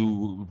he'll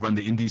run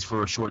the Indies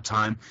for a short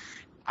time.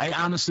 I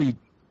honestly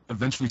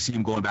eventually see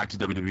him going back to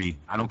WWE.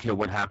 I don't care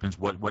what happens,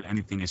 what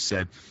anything is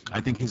said. I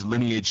think his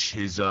lineage,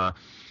 his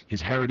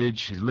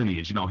heritage, his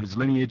lineage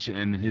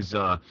and his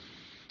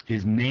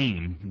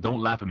name. Don't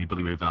laugh at me,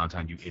 Billy Ray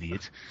Valentine, you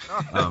idiot.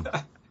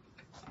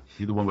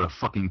 You're the one with a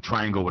fucking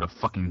triangle with a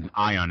fucking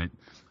eye on it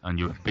on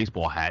your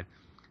baseball hat.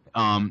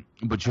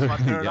 But you're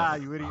third eye,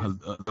 you idiot.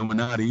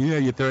 Illuminati. Yeah,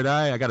 your third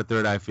eye. I got a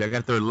third eye for you. I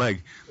got a third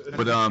leg.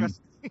 But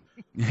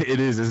it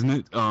is, isn't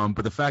it?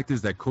 But the fact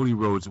is that Cody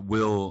Rhodes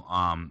will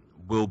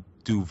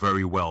do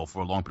very well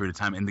for a long period of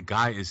time, and the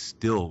guy is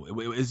he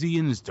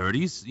in his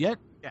 30s yet?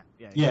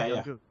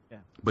 Yeah.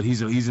 But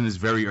he's in his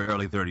very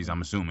early 30s,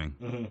 I'm assuming.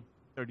 Mm-hmm.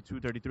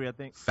 32, 33, I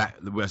think.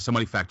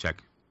 Somebody fact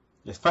check.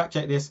 Let's fact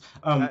check this.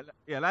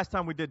 Last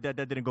time we did that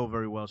didn't go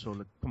very well, so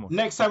come on.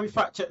 Next time we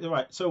fact check,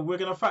 right? So we're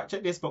gonna fact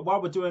check this, but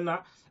while we're doing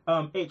that,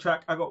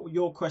 8-Track, I got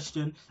your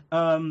question.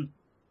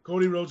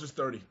 Cody Rhodes is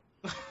 30.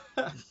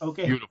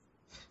 Okay. Beautiful.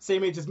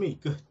 Same age as me.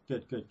 Good.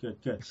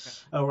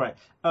 All right.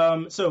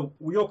 So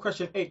your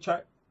question,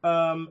 8-Track,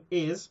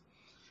 is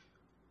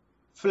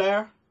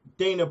Flair,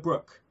 Dana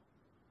Brooke.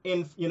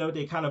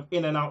 They kind of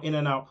in and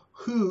out.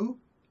 Who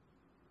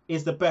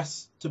is the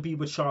best to be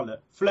with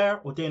Charlotte? Flair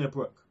or Dana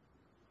Brooke?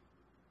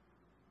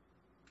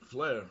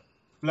 Flair.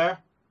 I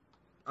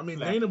mean,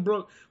 Flair. Dana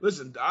Brooke.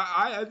 Listen,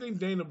 I think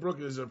Dana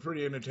Brooke is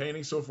pretty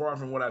entertaining so far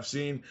from what I've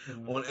seen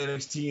on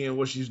NXT and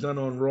what she's done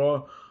on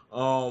Raw.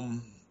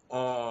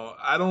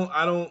 I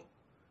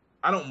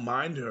don't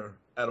mind her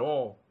at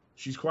all.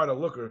 She's quite a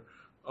looker.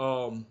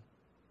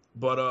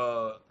 But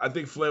I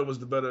think Flair was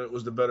the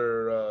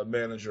better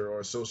manager or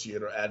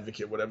associate or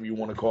advocate, whatever you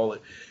want to call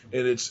it.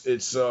 And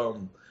it's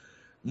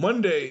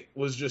Monday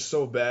was just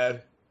so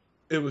bad.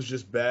 It was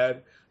just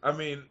bad. I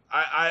mean,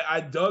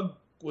 I dug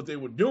what they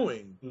were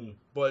doing,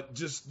 but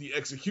just the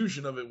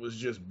execution of it was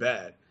just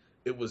bad.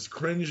 It was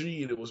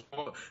cringy, and it was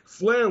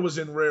Flair was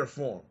in rare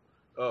form.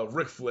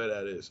 Ric Flair,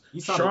 that is.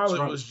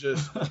 Charlotte was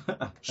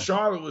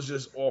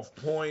just off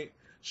point.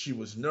 She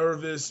was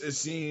nervous, it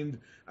seemed.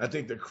 I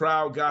think the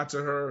crowd got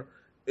to her.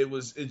 It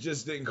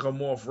just didn't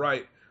come off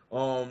right.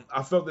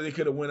 I felt that they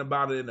could have went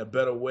about it in a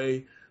better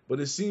way, but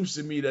it seems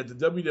to me that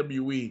the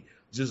WWE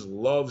just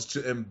loves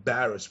to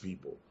embarrass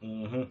people.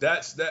 Mm-hmm.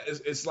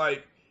 It's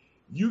like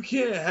you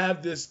can't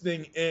have this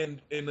thing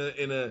end in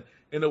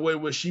a way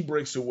where she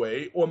breaks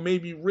away, or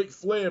maybe Ric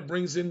Flair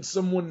brings in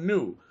someone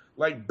new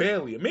like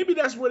Bayley. Maybe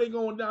that's where they're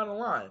going down the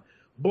line.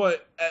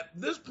 But at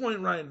this point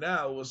right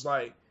now, it was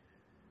like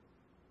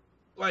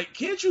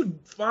can't you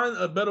find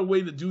a better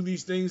way to do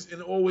these things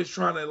and always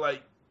trying to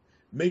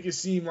make it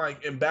seem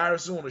like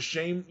embarrassing or a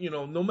shame,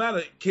 no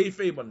matter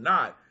kayfabe or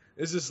not.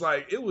 It's just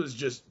it was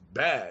just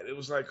bad. It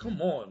was like,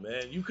 come on,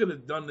 man. You could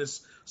have done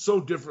this so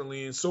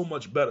differently and so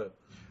much better.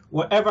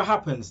 Whatever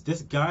happens,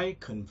 this guy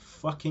can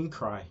fucking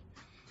cry.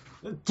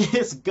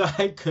 This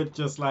guy could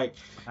just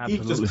he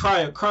could just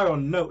cry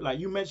on note. Like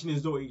you mentioned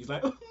his daughter, he's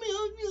like, oh,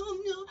 meow.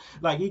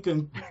 Like he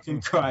can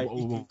cry.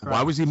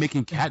 Why was he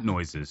making cat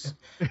noises?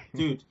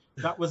 Dude,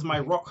 that was my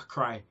rock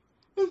cry.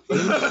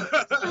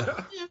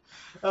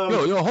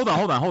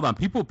 Hold on.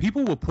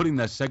 People were putting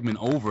that segment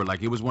over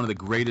like it was one of the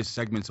greatest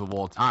segments of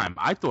all time.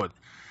 I thought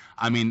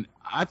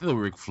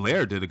Ric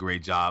Flair did a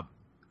great job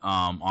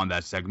on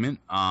that segment.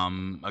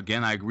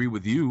 Again, I agree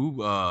with you,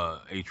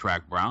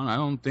 Trac Brown. I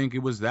don't think it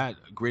was that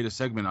great a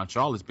segment on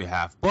Charlotte's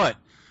behalf, but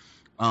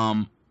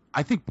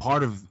I think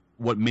part of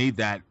what made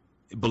that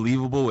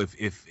believable,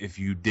 if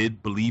you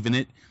did believe in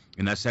it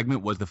in that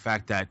segment, was the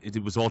fact that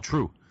it was all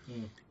true.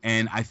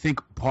 And I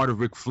think part of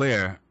Ric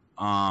Flair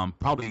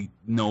probably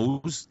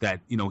knows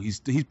that, you know, he's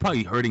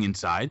probably hurting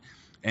inside.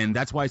 And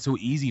that's why it's so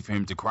easy for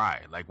him to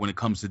cry, like when it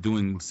comes to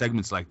doing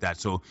segments like that.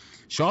 So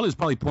Charlotte is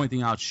probably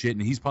pointing out shit,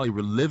 and he's probably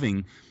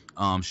reliving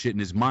shit in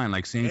his mind,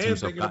 like saying to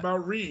himself, thinking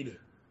about Reed.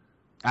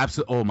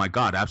 Oh my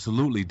God,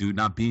 absolutely, dude,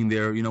 not being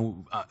there, you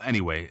know.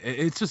 Anyway,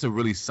 it's just a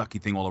really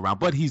sucky thing all around.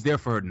 But he's there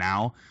for her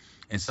now,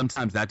 and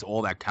sometimes that's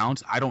all that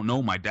counts. I don't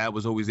know. My dad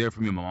was always there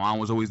for me. My mom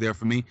was always there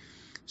for me.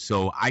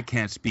 So I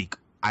can't speak.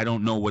 I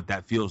don't know what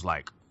that feels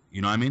like.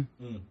 You know what I mean?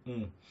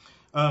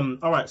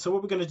 All right, so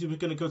what we're going to do, we're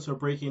going to go to a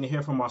break and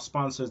hear from our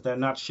sponsors. They're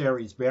not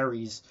Sherry's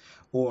Berries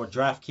or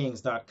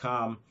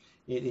DraftKings.com.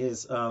 It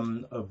is a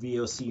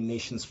VOC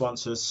Nation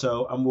sponsor.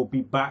 So, and we'll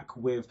be back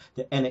with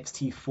the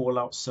NXT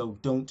Fallout, so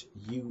don't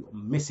you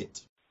miss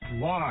it.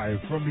 Live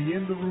from the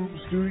In the Room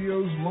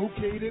studios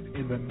located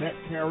in the Net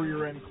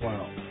Carrier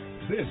Enclave.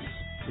 This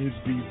is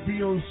the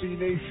VOC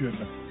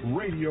Nation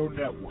Radio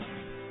Network.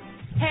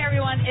 Hey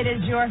everyone, it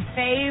is your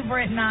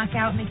favorite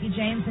knockout, Mickie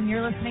James, and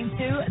you're listening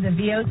to the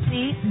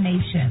VOC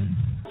Nation.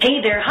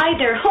 Hey there, hi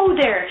there, ho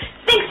there.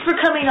 Thanks for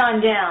coming on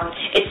down.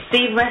 It's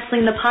Save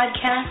Wrestling, the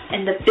podcast,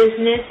 and the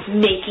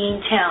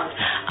business-making town.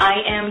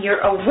 I am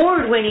your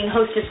award-winning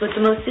hostess with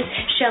the mostest,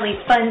 Shelly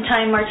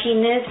Funtime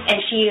Martinez,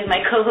 and she is my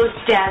co-host,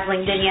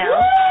 Dazzling Danielle.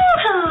 Woo!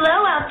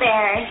 Hello out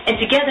there.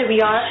 And together we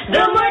are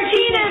the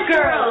Martinez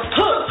Girls.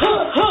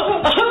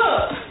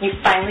 You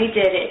finally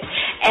did it.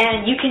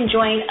 And you can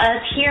join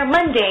us here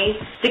Monday,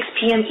 6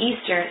 p.m.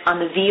 Eastern on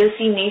the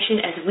VOC Nation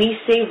as we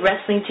save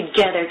wrestling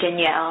together,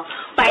 Danielle.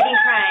 Fighting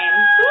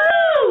crime.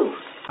 Woo!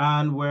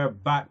 And we're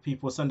back,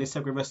 people. Sunday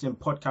Segue Wrestling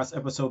Podcast,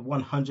 episode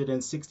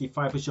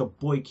 165. It's your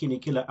boy Kinny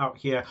Killa out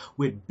here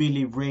with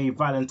Billy Ray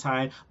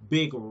Valentine,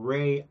 Big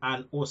Ray,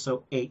 and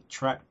also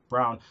Trac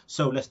Brown.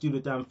 So let's do the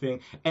damn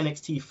thing.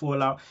 NXT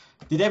Fallout.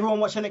 Did everyone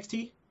watch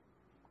NXT?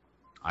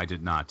 I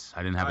did not.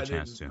 I didn't have a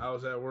chance to. I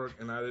was at work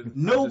and I didn't.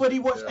 Nobody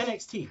watched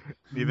NXT.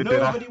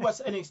 Nobody watched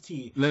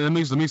NXT. Let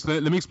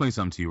me explain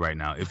something to you right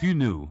now. If you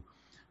knew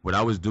what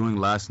I was doing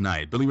last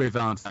night, Billy Ray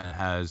Valentine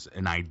has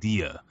an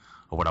idea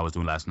of what I was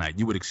doing last night.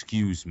 You would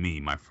excuse me,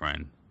 my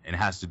friend. It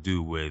has to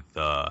do with,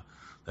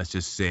 let's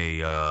just say,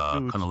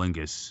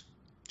 cunnilingus.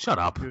 Shut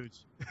up.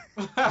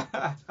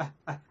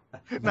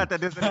 Not that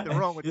there's anything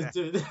wrong with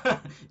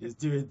that. Just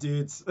do it,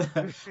 dudes.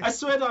 I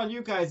swear down,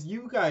 you guys,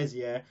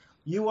 yeah.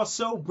 You are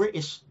so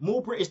British,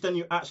 more British than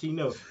you actually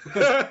know.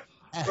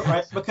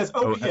 Because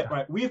over here,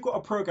 right, we've got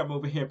a program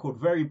over here called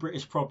Very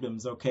British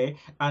Problems, okay?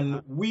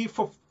 And we,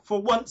 for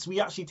once,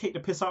 we actually take the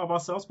piss out of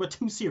ourselves. We're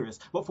too serious,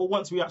 but for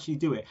once, we actually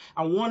do it.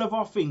 And one of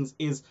our things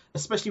is,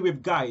 especially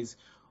with guys,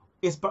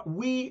 but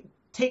we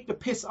take the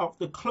piss off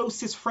the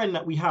closest friend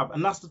that we have,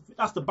 and that's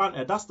the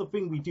banter. That's the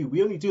thing we do.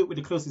 We only do it with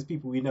the closest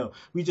people we know.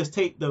 We just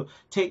take the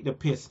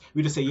piss.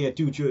 We just say, yeah,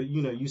 dude,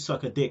 you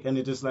suck a dick, and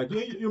they're just like,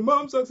 yeah, your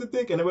mom sucks a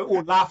dick, and then we're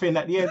all laughing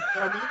at the end.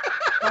 You know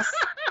what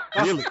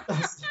I mean? Really?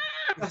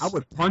 I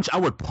would punch a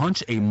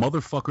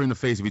motherfucker in the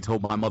face if he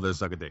told my mother to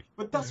suck a dick.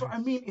 But that's what I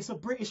mean. It's a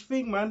British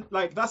thing, man.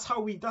 Like that's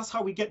how we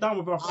get down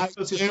with our. I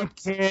don't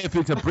care if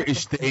it's a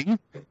British thing.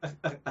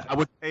 I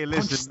would. Hey,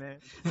 listen,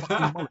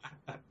 man.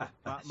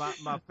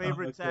 My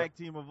favorite tag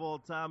team of all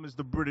time is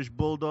the British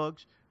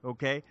Bulldogs.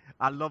 Okay,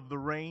 I love the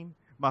Rain.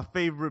 My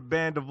favorite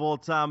band of all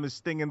time is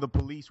Sting and the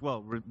Police.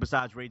 Well,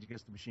 besides Rage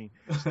Against the Machine,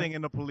 Sting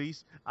and the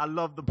Police. I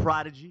love the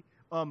Prodigy.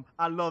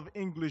 I love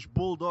English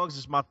Bulldogs.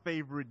 It's my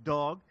favorite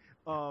dog.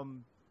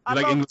 You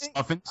like English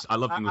muffins? I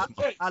love English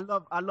muffins.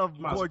 I love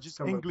gorgeous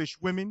English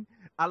women.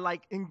 I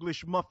like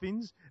English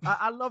muffins.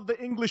 I love the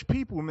English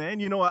people, man.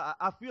 You know,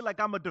 I feel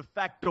like I'm a de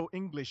facto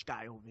English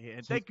guy over here.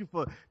 And thank you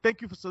for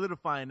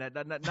solidifying that.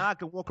 Now I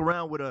can walk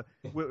around with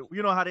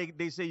you know how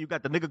they say you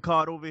got the nigga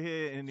card over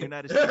here in the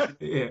United States.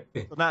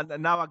 Yeah. So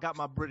now I got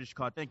my British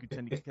card. Thank you,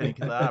 Kinny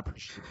Killa. I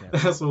appreciate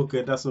that. That's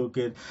all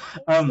good.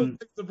 The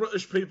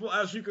British people,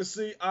 as you can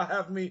see, I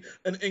have me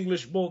an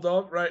English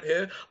bulldog right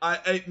here. I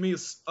ate me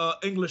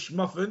English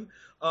muffin.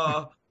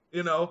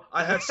 You know,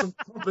 I had some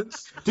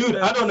crumpets. Dude,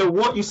 I don't know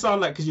what you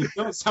sound like because you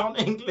don't sound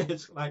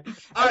English. Like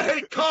I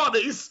hate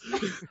carnies.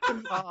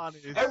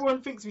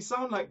 Everyone thinks we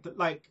sound like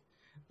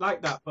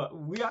that, but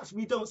we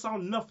don't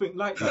sound nothing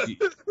like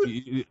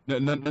that.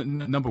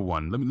 Number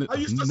one, I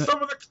used to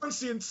summon the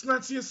clancy and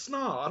snatchy and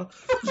snar.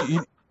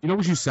 You know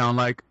what you sound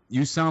like?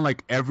 You sound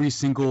like every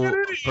single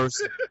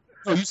person.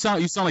 No, you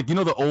sound like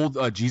the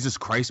old Jesus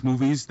Christ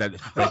movies that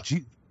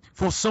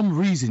for some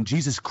reason,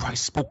 Jesus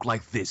Christ spoke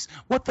like this.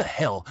 What the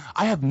hell?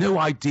 I have no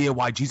idea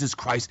why Jesus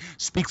Christ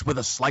speaks with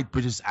a slight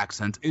British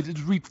accent. It is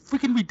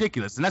freaking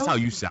ridiculous, and that's how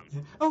you sound.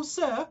 Oh,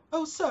 sir.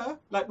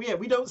 Like,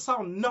 we don't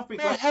sound nothing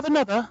May I like... have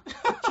another?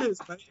 Cheers,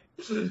 mate.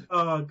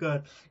 Oh,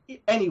 God.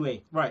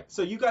 Anyway, right,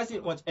 so you guys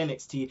didn't watch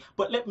NXT,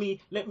 but let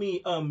me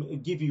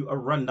give you a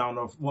rundown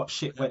of what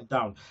shit went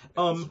down.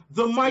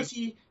 The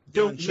Mighty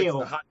Don't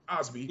Kneel.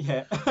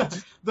 Yeah.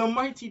 The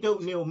Mighty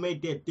Don't Kneel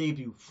made their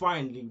debut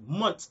finally.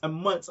 Months and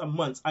months and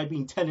months I've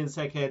been telling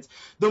Segheads,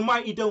 the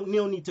Mighty Don't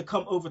Kneel need to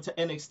come over to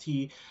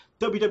NXT.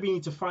 WWE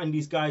need to find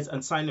these guys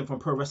and sign them from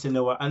Pro Wrestling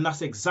Noah, and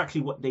that's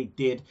exactly what they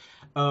did.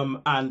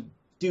 And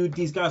dude,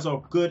 these guys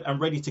are good and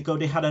ready to go.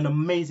 They had an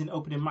amazing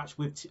opening match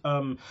with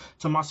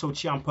Tommaso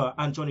Ciampa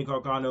and Johnny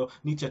Gargano.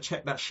 Need to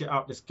check that shit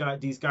out.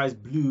 These guys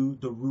blew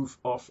the roof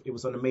off. It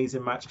was an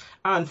amazing match.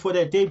 And for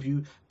their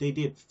debut, they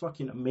did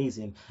fucking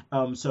amazing.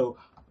 So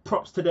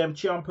props to them.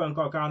 Ciampa and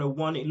Gargano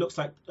won. It looks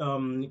like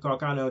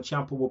Gargano and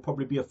Ciampa will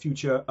probably be a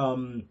future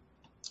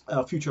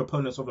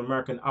opponents of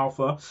American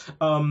Alpha.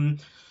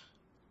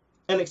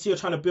 NXT are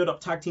trying to build up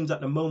tag teams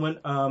at the moment.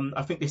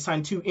 I think they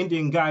signed 2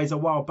 Indian guys a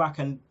while back,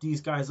 and these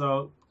guys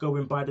are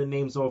going by the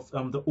names of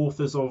the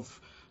authors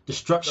of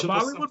Destruction. The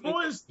Bollywood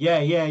Boys?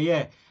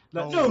 Yeah.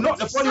 No, not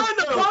the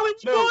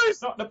Bollywood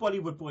Boys. Not the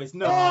Bollywood Boys.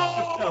 No.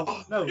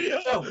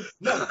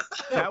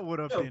 That would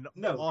have been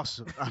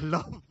awesome. I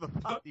love the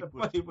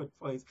Bollywood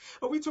Boys.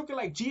 Are we talking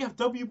like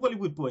GFW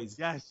Bollywood Boys?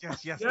 Yes. The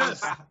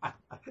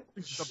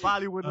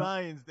Bollywood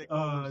Lions. They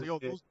call them. Yo,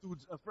 those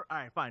dudes. All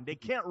right, fine. They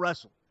can't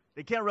wrestle.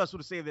 They can't wrestle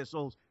to save their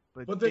souls,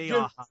 but they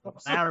are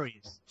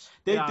hilarious.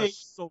 They are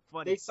so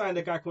funny. They signed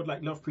a guy called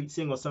like Lovepreet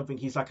Singh or something.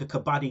 He's like a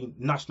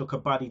national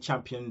kabaddi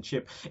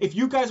championship. If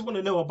you guys want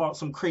to know about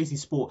some crazy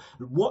sport,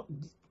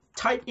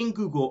 type in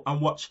Google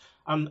and watch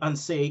and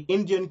say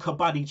Indian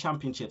kabaddi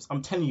championships.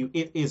 I'm telling you,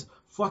 it is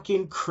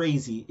fucking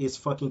crazy. It's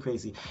fucking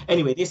crazy.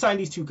 Anyway, they signed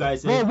these 2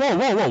 guys.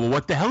 Whoa!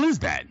 What the hell is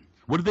that?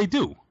 What do they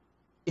do?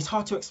 It's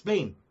hard to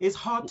explain.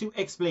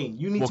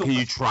 You need to. Can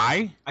you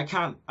try? I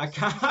can't.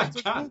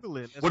 Google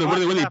it. What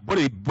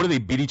do they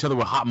beat each other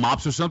with hot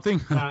mops or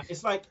something?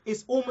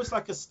 It's almost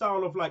like a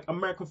style of like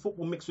American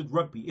football mixed with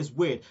rugby. It's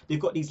weird. They've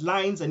got these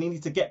lines and they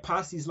need to get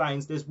past these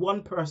lines. There's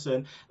one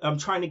person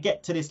trying to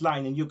get to this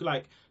line and you're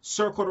like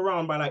circled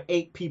around by like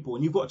 8 people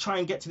and you've got to try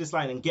and get to this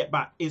line and get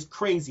back. It's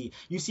crazy.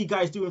 You see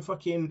guys doing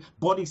fucking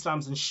body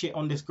slams and shit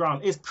on this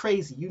ground. It's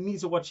crazy. You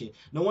need to watch it.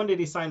 No wonder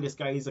they signed this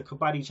guy. He's a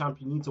kabaddi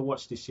champion. You need to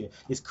watch this shit.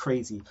 It's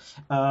crazy.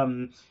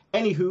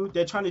 Anywho,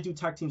 they're trying to do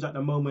tag teams at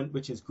the moment,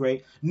 which is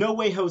great. No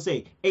Way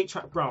Jose,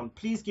 Trac Brown.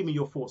 Please give me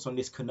your thoughts on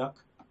this Canuck.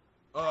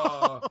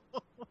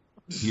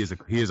 He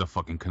is a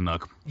fucking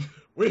Canuck.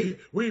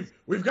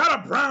 We've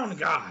got a brown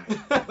guy.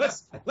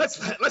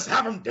 Let's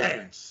have him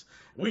dance.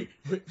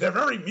 They're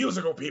very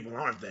musical people,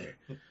 aren't they?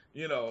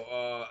 You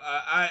know,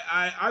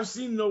 I've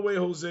seen No Way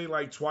Jose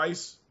like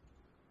twice,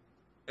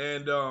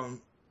 and the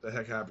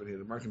heck happened here?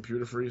 Did my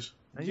computer freeze?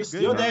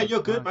 You're there.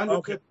 You're good, man.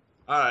 Okay.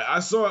 All right. I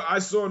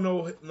saw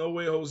No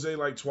Way Jose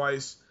like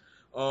twice.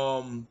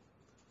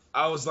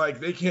 I was like,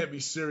 they can't be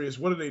serious.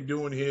 What are they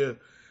doing here?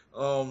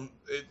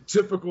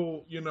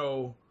 Typical,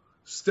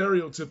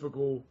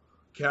 stereotypical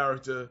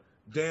character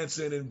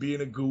dancing and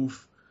being a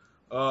goof.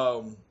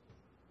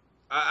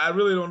 I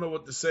really don't know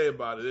what to say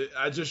about it.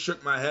 I just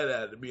shook my head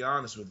at it, to be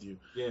honest with you.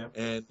 Yeah.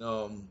 And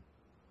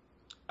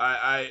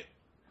I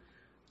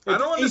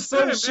don't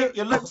understand, shit,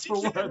 you're lost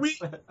for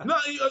words.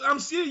 I'm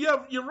seeing.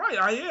 Yeah, you're right.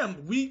 I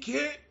am. We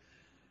can't.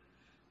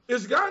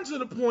 It's gotten to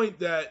the point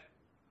that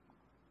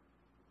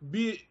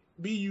be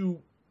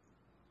you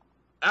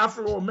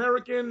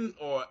Afro-American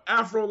or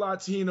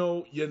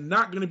Afro-Latino, you're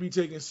not going to be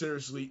taken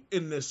seriously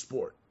in this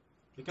sport.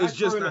 The guy's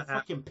throwing a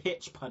fucking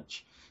pitch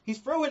punch. He's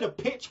throwing a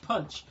pitch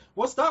punch.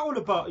 What's that all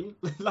about?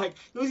 Like,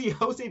 was he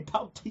Jose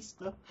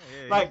Bautista?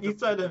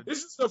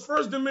 This is the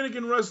first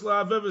Dominican wrestler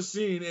I've ever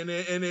seen, and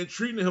they're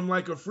treating him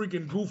like a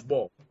freaking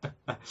goofball. Well,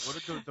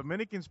 the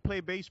Dominicans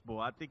play baseball.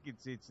 I think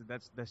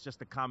that's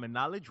just a common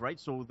knowledge, right?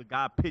 So the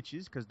guy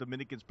pitches because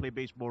Dominicans play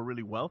baseball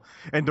really well,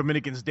 and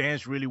Dominicans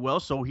dance really well,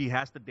 so he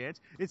has to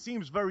dance. It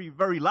seems very,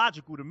 very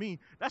logical to me.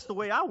 That's the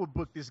way I would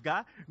book this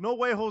guy. No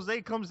Way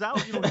Jose comes out,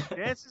 he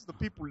dances. The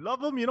people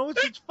love him.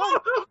 It's fun.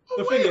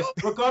 The thing is,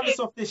 regardless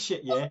of this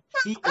shit, yeah,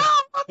 he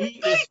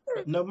is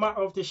no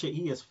matter of this shit,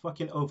 he is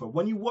fucking over.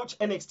 When you watch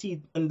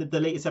NXT in the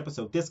latest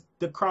episode,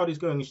 the crowd is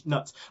going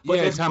nuts. But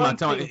yeah, time out.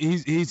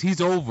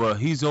 He's over.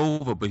 He's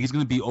over, but he's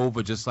gonna be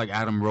over just like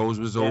Adam Rose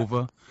was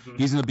over. Mm-hmm.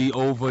 He's gonna be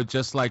over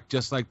just like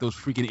those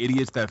freaking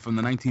idiots that from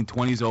the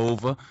 1920s are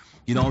over.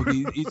 He's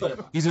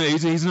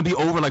gonna be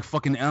over like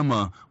fucking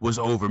Emma was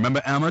over.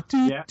 Remember Emma?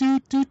 Yeah.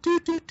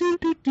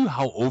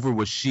 How over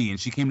was she? And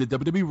she came to the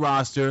WWE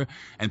roster,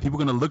 and people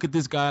are gonna look at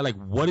this guy like,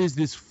 what is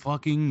this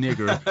fucking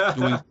nigger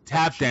doing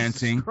tap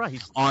dancing?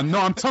 No,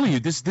 I'm telling you,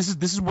 this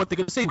is what they're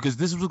gonna say, because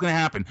this is what's gonna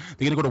happen.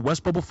 They're gonna go to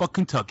West Bubblefuck,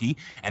 Kentucky,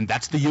 and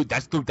that's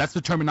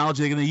the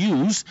terminology they're gonna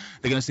use.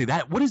 They're gonna say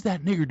that. What is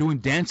that nigger doing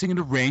dancing in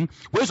the ring?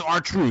 Where's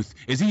R-Truth?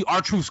 Is he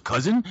R-Truth's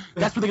cousin?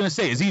 That's what they're gonna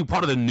say. Is he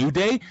part of the New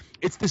Day?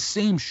 It's the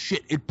same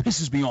shit. It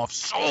pisses me off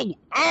so.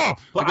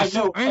 But I know,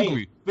 so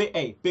angry.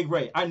 Hey, Big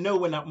Ray, I know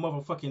when that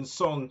motherfucking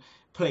song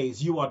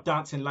plays, you are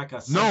dancing like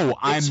a. No,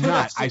 I'm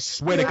not. I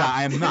swear to God,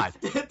 I am not.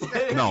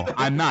 No,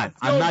 I'm not.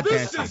 I'm not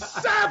this dancing. This is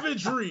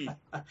savagery.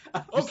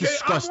 Okay,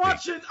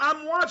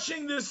 I'm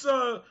watching this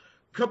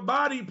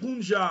Kabaddi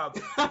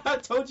Punjab. I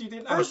told you,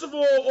 didn't I? First of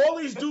all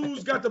these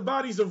dudes got the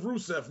bodies of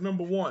Rusev.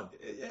 Number one.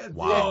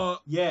 Wow.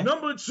 Yeah.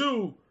 Number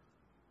two,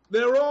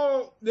 they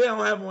don't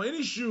have on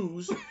any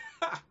shoes.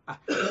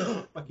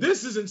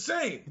 This is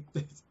insane.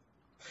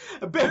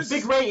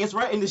 Big Ray is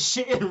writing this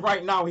shit in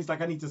right now. He's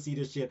like, I need to see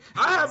this shit.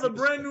 I have a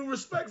brand new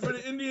respect for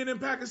the Indian and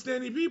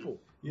Pakistani people.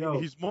 Yo,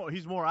 he's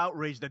more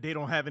outraged that they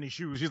don't have any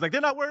shoes. He's like,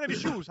 they're not wearing any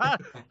shoes. How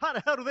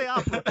the hell do they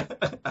operate?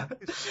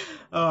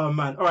 Oh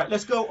man! All right,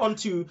 let's go on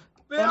to.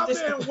 They're out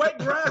there in wet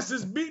grass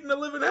just beating the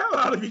living hell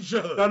out of each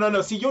other.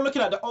 No. See, you're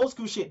looking at the old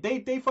school shit. They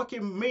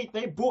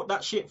brought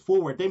that shit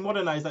forward. They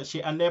modernized that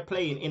shit, and they're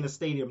playing in a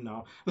stadium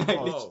now.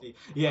 Like literally,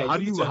 yeah. How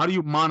do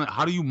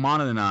you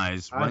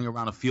modernize running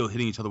around a field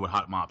hitting each other with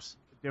hot mops?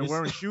 They're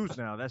wearing shoes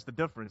now. That's the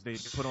difference. They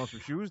put on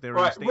some shoes. They're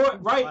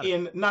right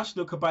in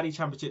National Kabaddi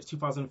Championships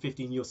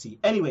 2015. You'll see.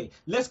 Anyway,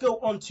 let's go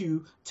on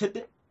to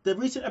the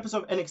recent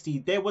episode of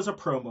NXT. There was a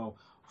promo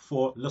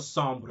for La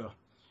Sombra,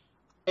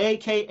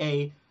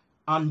 aka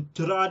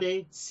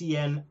Andrade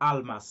Cien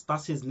Almas.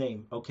 That's his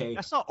name. Okay.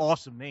 That's an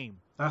awesome name.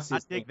 I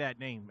dig that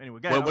name.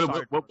 Anyway,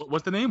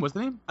 what's the name?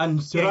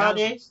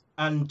 Andrade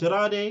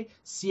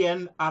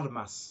Cien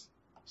Almas.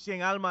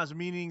 Cien Almas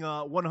meaning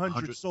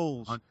 100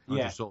 souls.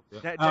 100 souls.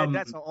 Yeah.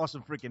 That's an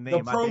awesome freaking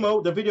name.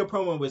 The video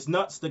promo was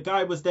nuts. The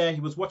guy was there.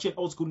 He was watching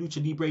old school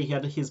Lucha Libre. He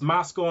had his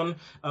mask on,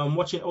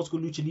 watching old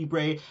school Lucha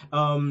Libre,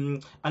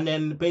 and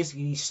then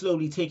basically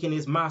slowly taking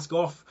his mask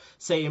off,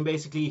 saying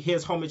basically,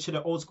 here's homage to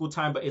the old school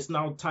time, but it's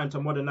now time to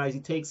modernize.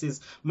 He takes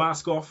his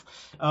mask off.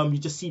 You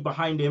just see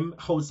behind him,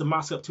 holds the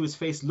mask up to his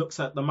face, looks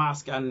at the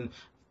mask, and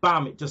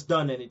bam, it just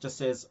done, and it just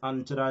says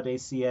Andrade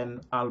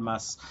Cien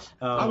Almas.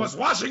 I was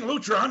watching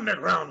Lucha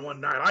Underground one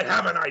night. I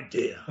have an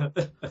idea.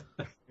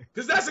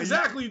 Because that's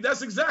exactly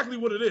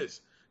what it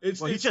is.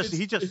 He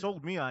just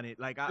sold me on it.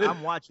 Like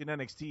I'm watching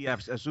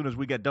NXT as soon as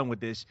we get done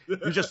with this.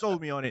 You just sold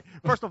me on it.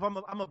 First off,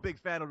 I'm a big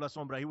fan of La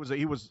Sombra.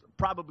 He was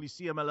probably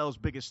CMLL's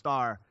biggest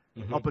star.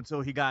 Up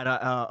until he got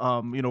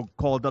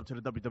called up to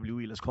the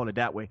WWE, let's call it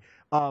that way.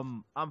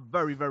 I'm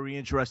very, very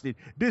interested.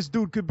 This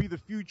dude could be the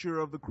future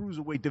of the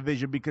cruiserweight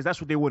division because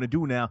that's what they want to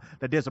do now.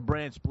 That there's a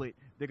brand split.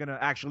 They're gonna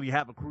actually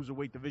have a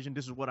cruiserweight division.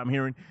 This is what I'm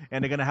hearing,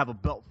 and they're gonna have a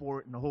belt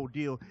for it and the whole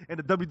deal. And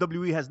the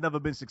WWE has never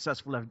been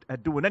successful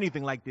at doing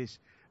anything like this.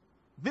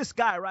 This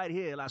guy right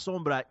here, La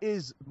Sombra,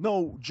 is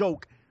no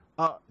joke.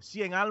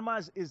 Cien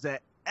Almas is an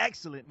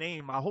excellent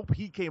name. I hope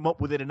he came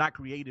up with it and not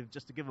creative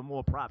just to give him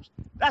more props.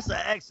 That's an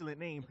excellent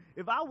name.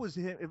 If I was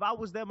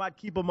them, I'd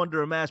keep him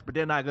under a mask, but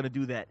they're not going to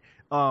do that.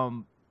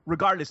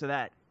 Regardless of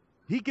that,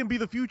 he can be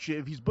the future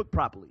if he's booked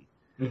properly.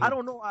 I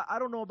don't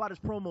know about his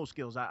promo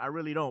skills. I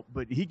really don't,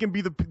 but he can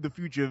be the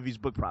future if he's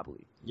booked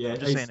properly. Yeah, I'm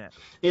just saying that.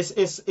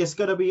 It's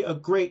going to be a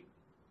great.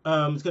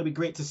 It's going to be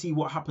great to see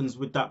what happens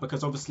with that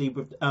because obviously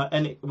with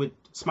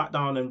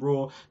Smackdown and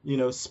Raw,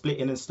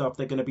 splitting and stuff,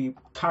 they're going to be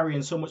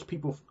carrying so much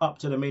people up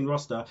to the main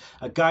roster.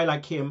 A guy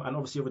like him and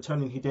obviously a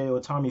returning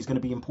Hideo Itami is going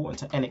to be important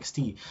to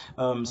NXT.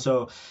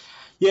 So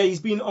yeah,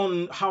 he's been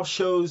on house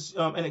shows,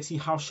 NXT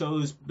house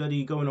shows,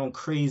 bloody going on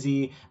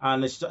crazy,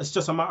 and it's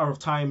just a matter of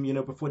time,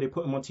 before they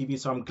put him on TV.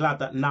 So I'm glad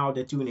that now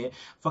they're doing it.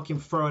 Fucking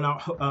throwing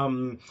out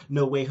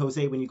No Way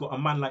Jose when you got a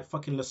man like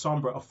fucking La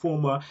Sombra, a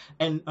former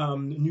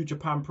New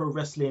Japan Pro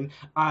Wrestling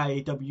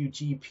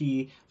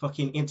IWGP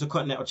fucking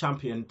Intercontinental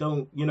Champion.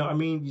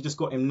 You just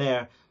got him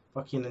there.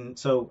 And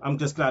so I'm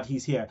just glad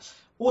he's here.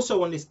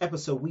 Also on this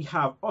episode, we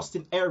have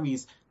Austin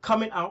Aries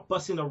coming out,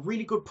 busting a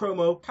really good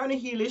promo, kind of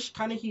heelish,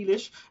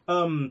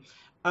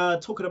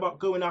 talking about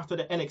going after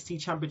the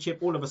NXT Championship.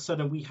 All of a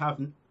sudden, we have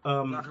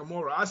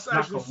Nakamura. I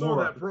actually saw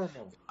that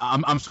promo.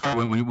 I'm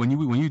sorry,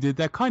 when you did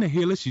that kind of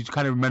heelish, you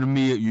kind of reminded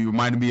me. You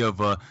reminded me of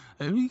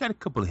you got a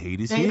couple of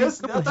haters here.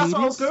 That's what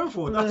I was going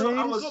for. That's what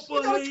I was.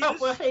 A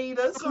couple of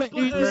haters.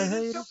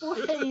 Couple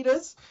of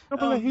haters.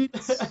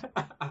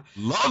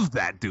 Love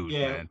that dude,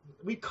 man.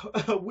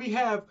 We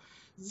have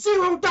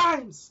zero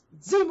dimes.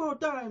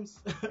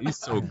 He's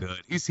so good.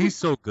 He's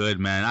so good,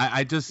 man.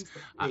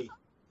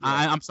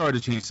 I'm sorry to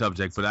change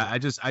subject, but I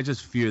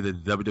just fear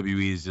that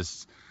WWE is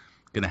just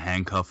gonna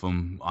handcuff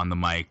him on the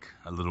mic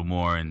a little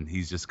more, and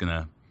he's just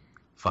gonna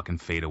fucking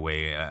fade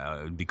away,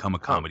 become a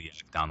comedy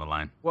act down the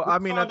line. Well, I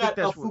mean, I think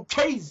that's a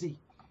fugazi.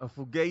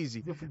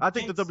 I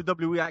think the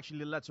WWE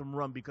actually lets him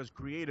run because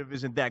creative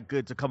isn't that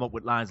good to come up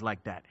with lines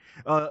like that.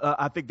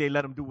 I think they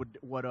let him do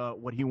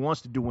what he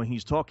wants to do when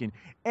he's talking,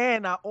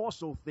 and I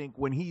also think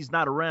when he's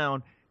not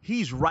around,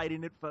 he's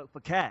writing it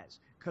for Kaz.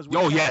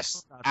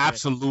 Yes,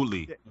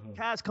 absolutely.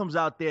 Kaz comes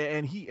out there,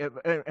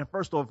 and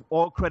first off,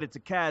 all credit to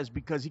Kaz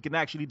because he can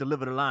actually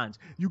deliver the lines.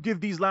 You give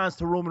these lines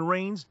to Roman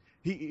Reigns,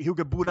 he'll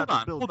get booed out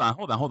the building.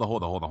 Hold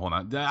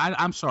on.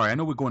 I'm sorry. I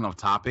know we're going off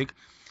topic,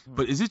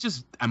 but is it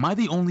just, am I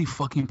the only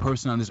fucking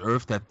person on this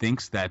earth that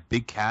thinks that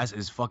Big Cass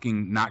is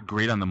fucking not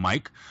great on the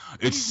mic?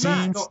 He's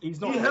not,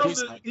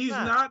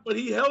 but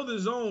he held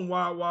his own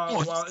while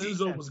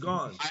Enzo was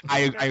gone.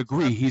 I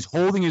agree. He's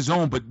holding his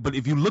own, but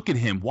if you look at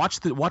him,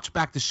 watch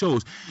back the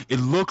shows, it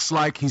looks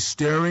like he's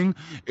staring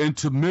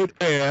into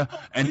midair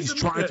and he's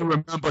trying to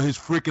remember his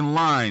freaking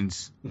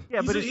lines.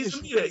 Yeah, but he's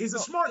a meathead. He's a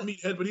smart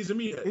meathead, but he's a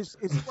meathead. It's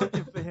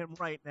working for him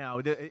right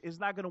now. It's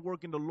not going to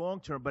work in the long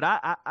term, but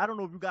I don't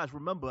know if you guys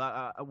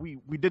remember.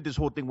 We did this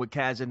whole thing with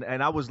Kaz,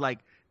 and I was like,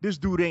 this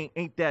dude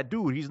ain't that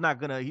dude. He's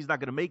not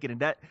gonna make it, and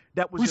that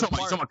was. You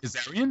talking about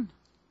Kazarian?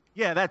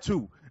 Yeah, that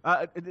too.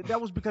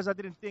 That was because I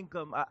didn't think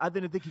I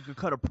didn't think he could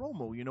cut a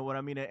promo. You know what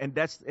I mean? And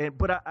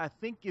but I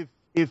think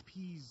if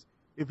he's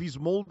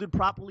molded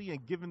properly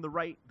and given the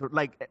right,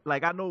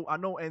 like I know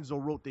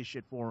Enzo wrote this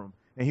shit for him,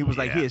 and he was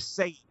like, here,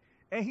 say it.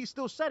 And he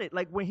still said it.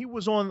 Like when he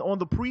was on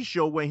the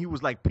pre-show, when he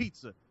was like,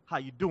 pizza, how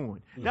you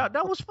doing?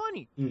 That was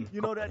funny.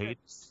 You know,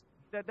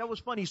 that was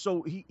funny.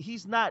 So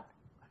he's not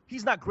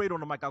great on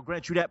the mic, I'll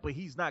grant you that, but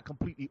he's not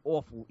completely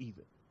awful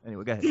either.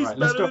 Anyway, go ahead. He's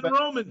better than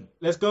Roman.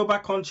 Let's go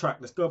back on track.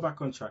 Let's go back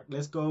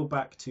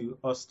to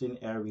Austin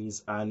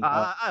Aries and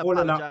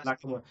calling out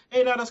Nakamura.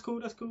 Hey, no, that's cool.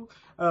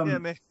 Yeah,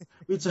 man.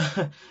 Which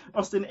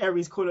Austin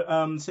Aries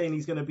saying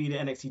he's going to be the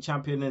NXT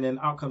champion, and then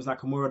out comes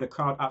Nakamura. The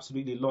crowd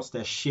absolutely lost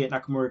their shit.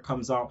 Nakamura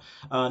comes out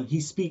and he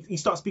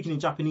starts speaking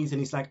in Japanese,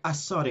 and he's like, "I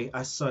sorry,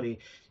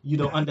 you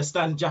don't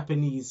understand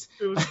Japanese."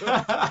 He's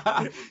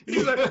like,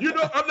 "You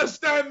don't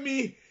understand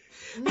me."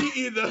 Me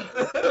either.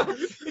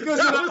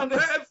 Because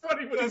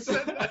funny when he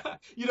said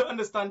that. You don't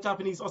understand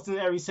Japanese. Austin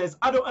Aries says,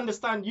 "I don't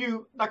understand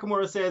you."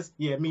 Nakamura says,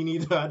 "Yeah, me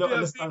neither. I don't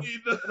understand.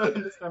 I don't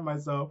understand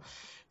myself."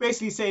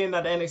 Basically saying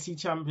that the NXT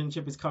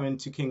Championship is coming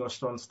to King of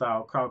Strong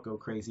Style. Crowd go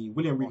crazy.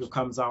 William Regal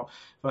comes out,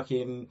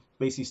 fucking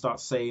basically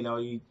starts saying, "Oh,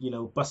 you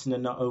know, busting a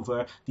nut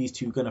over. These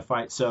two gonna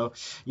fight." So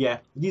yeah,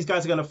 these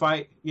guys are gonna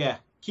fight. Yeah.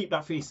 Keep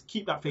that face,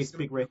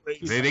 Big Ray.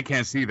 They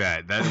can't see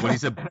that. That when he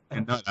said,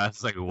 I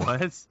was like,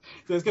 what? So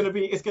it's gonna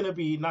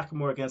be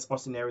Nakamura against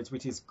Austin Aries,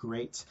 which is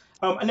great.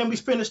 And then we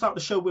finished out the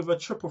show with a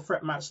triple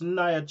threat match: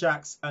 Nia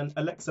Jax and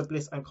Alexa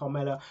Bliss and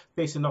Carmella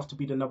facing off to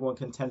be the number one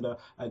contender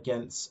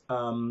against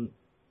Asuka.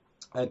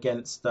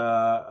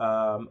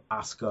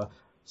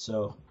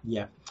 So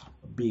yeah,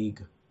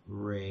 Big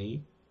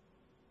Ray.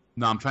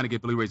 No, I'm trying to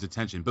get Billy Ray's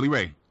attention. Billy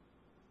Ray.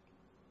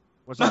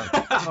 What's up?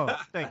 Oh,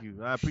 thank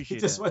you. I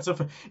appreciate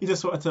that. He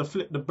just wanted to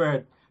flip the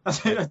bird. That's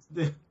what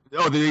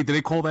Oh, did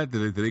they call that?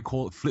 Did they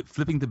call it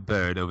flipping the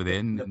bird over there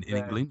in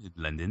England, in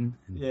London?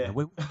 Yeah.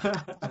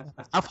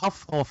 How far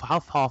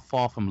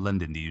from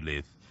London do you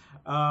live?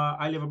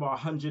 I live about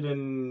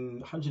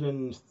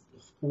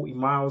 140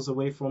 miles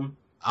away from.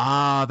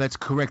 Ah, that's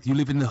correct. You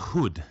live in the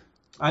hood.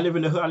 I live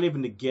in the hood. I live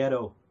in the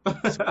ghetto.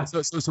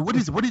 So what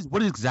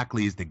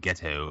exactly is the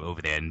ghetto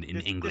over there in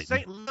England? This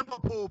ain't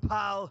Liverpool,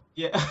 pal.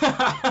 Yeah.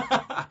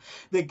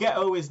 The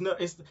ghetto is not.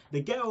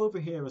 The ghetto over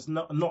here is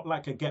not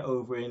like a ghetto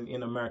over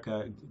in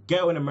America.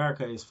 Ghetto in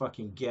America is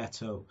fucking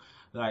ghetto.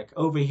 Like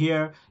over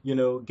here, you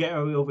know,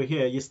 ghetto over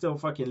here, you're still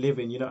fucking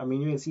living. You know what I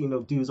mean? You ain't seeing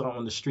no dudes out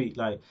on the street.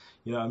 Like,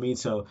 you know what I mean?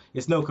 So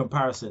it's no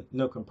comparison.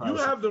 You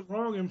have the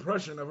wrong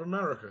impression of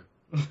America.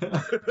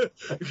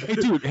 Hey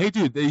dude,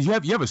 you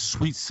have a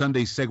sweet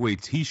Sunday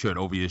Segue T-shirt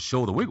over your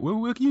shoulder.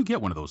 Where can you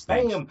get one of those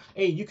things? Bam!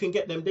 Hey, you can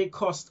get them. They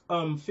cost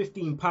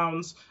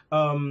 £15,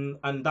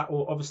 and that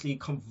will obviously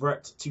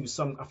convert to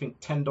some, I think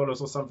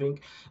 $10 or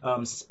something,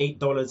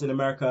 $8 in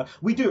America.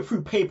 We do it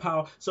through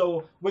PayPal,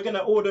 so we're gonna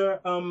order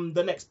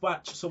the next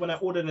batch. So when I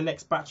order the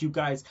next batch, you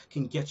guys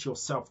can get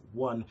yourself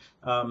one.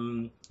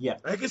 Yeah.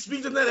 I can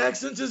speak in that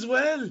accent as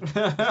well.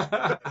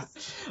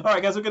 All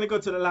right, guys, we're gonna go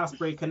to the last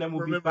break, and then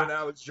we'll be back.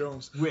 Alex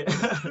Jones. with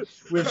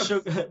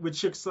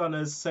Shook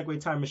Stunner's Segway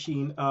Time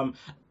Machine, and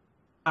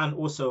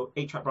also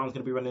Trac Brown's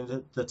going to be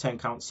running the 10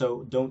 count,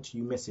 so don't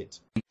you miss it.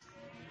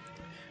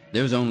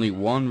 There's only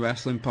one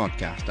wrestling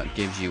podcast that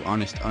gives you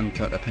honest,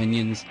 uncut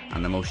opinions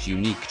and the most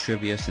unique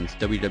trivia since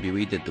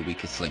WWE did The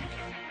Weakest Link.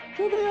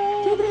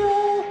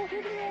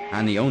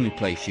 And the only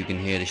place you can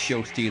hear the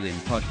show-stealing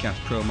podcast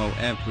promo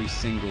every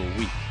single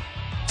week.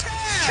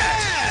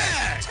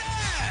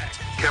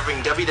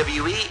 Covering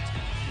WWE,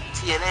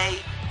 TNA,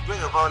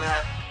 Ring of Honor,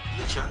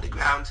 Lucha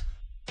Underground.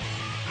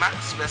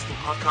 Max Wrestling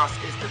Podcast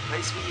is the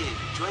place for you.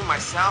 Join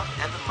myself,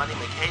 Evan Money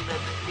McCabe, the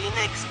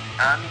Phoenix,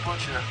 and the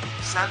Butcher,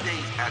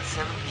 Sundays at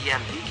 7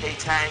 p.m. UK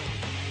time,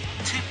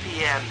 2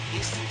 p.m.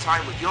 Eastern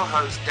Time with your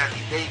host,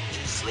 Danny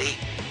Dangerously,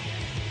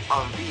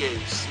 on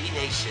VOC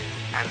Nation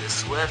and the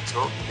Swerve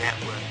Talk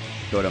Network.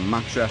 Go to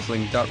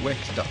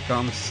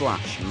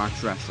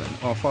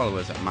maxwrestling.wix.com/maxwrestling or follow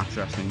us at Max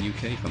Wrestling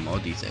UK for more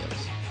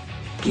details.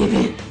 Give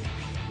in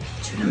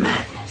to the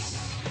madness.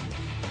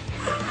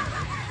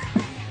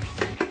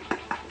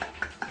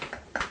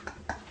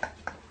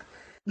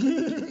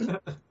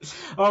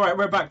 All right,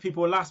 we're back,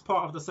 people. Last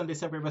part of the Sunday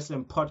Segue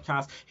Wrestling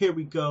podcast. Here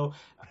we go.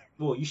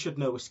 Well, you should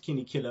know it's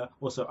Kinny Killa,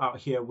 also out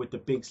here with the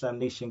Big Slam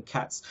Nation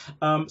Cats.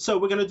 So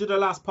we're going to do the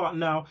last part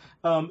now.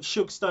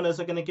 Shook Stunners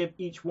are going to give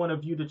each one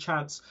of you the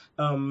chance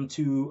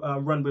to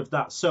run with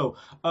that. So,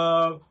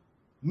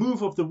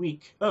 move of the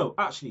week. Oh,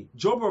 actually,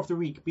 jobber of the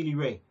week, Billy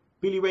Ray.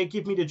 Billy Ray,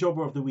 give me the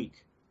jobber of the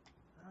week.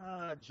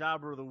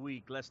 Jobber of the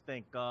week. Let's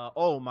think.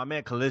 My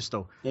man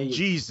Kalisto.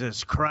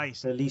 Jesus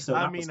Christ. Kalisto,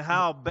 I mean,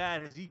 how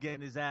bad is he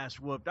getting his ass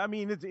whooped? I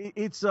mean,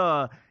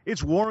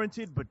 it's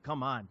warranted, but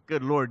come on,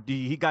 good Lord,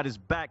 he got his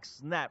back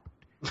snapped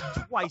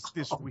twice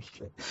this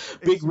week.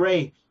 Big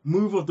Ray,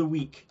 move of the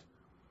week.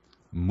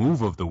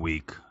 Move of the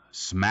week: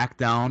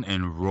 SmackDown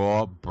and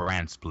Raw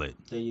brand split.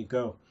 There you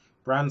go,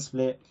 brand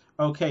split.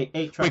 Okay,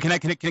 8 tracks.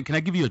 Wait, can I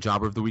give you a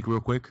jobber of the week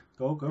real quick?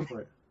 Go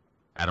for it.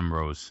 Adam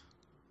Rose.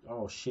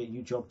 Oh shit,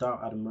 you dropped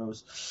out, Adam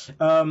Rose.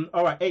 All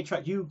right,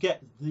 A-Track, you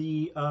get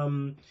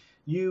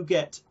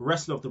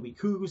Wrestler of the Week.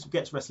 Who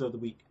gets Wrestler of the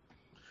Week?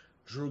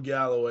 Drew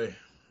Galloway.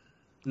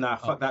 Nah,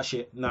 fuck that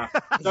shit. Nah,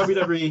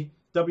 WWE.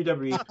 I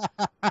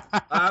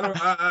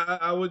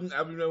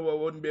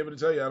wouldn't be able to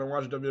tell you. I don't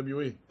watch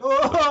WWE.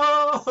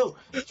 Oh,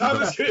 I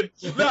was kidding.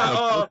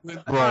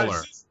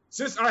 Brawler.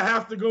 Since I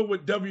have to go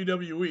with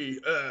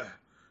WWE,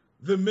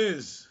 The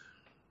Miz.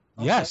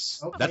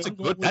 Yes, Okay. that's a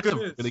really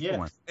good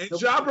one. And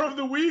Jobber of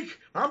the Week,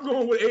 I'm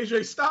going with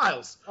AJ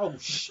Styles. Oh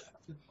shit.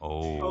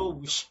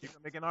 Oh shit. You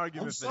can make an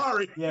argument. I'm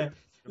sorry. Yeah.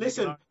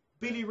 Listen,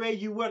 Billy Ray,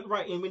 you weren't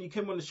right in when you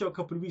came on the show a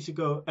couple of weeks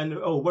ago, and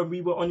when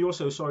we were on your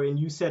show, and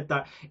you said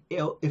that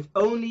if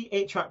only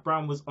Trac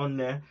Brown was on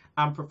there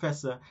and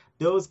Professor,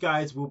 those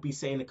guys will be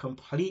saying the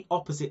complete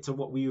opposite to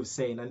what we were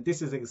saying, and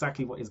this is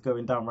exactly what is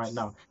going down right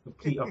now.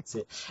 Complete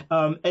opposite.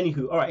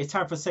 Anywho, all right, it's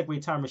time for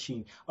Segue Time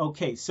Machine.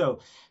 Okay, so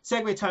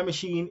Segue Time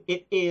Machine,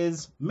 it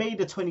is May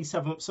the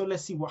 27th, so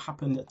let's see what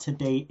happened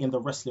today in the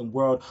wrestling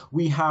world.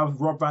 We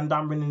have Rob Van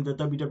Dam winning the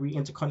WWE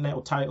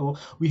Intercontinental title.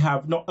 We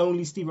have not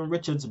only Steven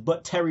Richards,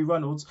 but Terry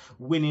Reynolds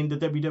winning the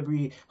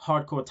WWE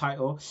Hardcore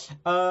title.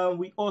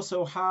 We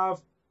also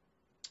have,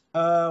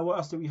 what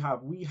else do we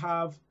have? We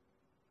have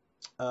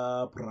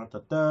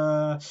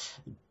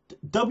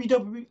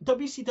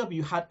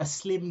WCW had a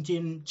Slim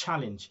Jim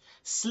Challenge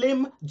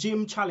in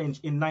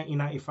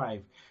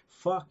 1995.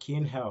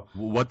 Fucking hell.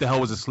 What the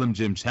hell was a Slim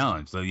Jim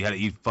challenge? So you had to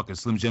eat fucking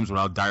Slim Jims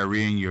without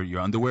diarrheaing your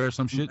underwear or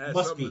some shit?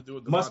 Must be.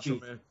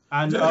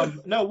 And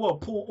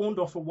Paul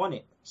Orndorff won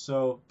it.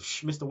 So,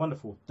 Mr.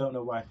 Wonderful. Don't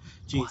know why.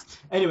 Jeez. What?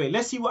 Anyway,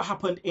 let's see what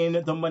happened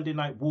in the Monday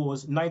Night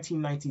Wars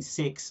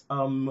 1996.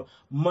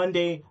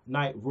 Monday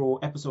Night Raw,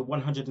 episode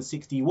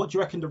 160. What do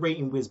you reckon the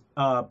rating was,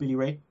 Billy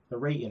Ray? The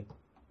rating?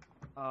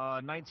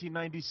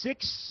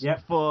 1996. Yeah.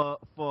 For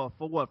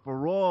what? For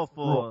Raw?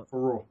 For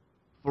Raw.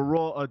 For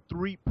Raw, a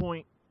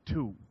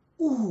 3.2.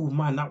 Ooh,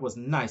 man, that was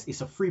nice.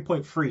 It's a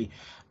 3.3.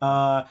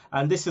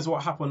 And this is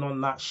what happened on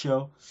that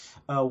show.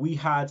 We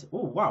had, it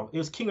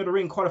was King of the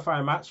Ring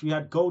qualifying match. We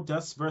had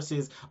Goldust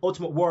versus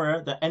Ultimate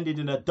Warrior that ended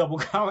in a double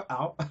count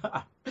out.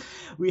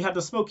 We had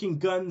the Smoking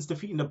Guns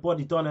defeating the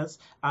Body Donners.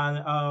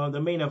 And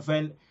the main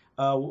event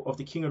of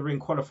the King of the Ring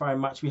qualifying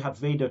match, we had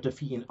Vader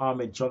defeating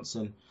Ahmed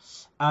Johnson.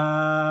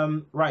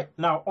 Right,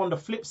 now on the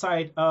flip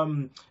side,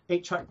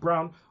 Trac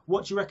Brown,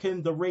 what do you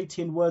reckon the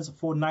rating was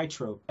for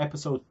Nitro,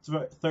 episode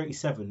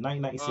 37,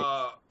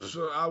 1996?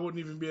 So I wouldn't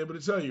even be able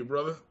to tell you,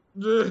 brother.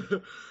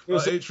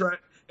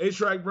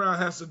 Trac Brown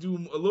has to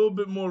do a little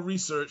bit more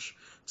research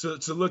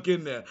to look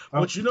in there.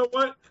 But you know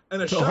what?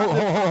 And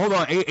hold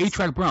on,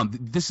 Trac Brown.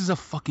 This is a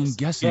fucking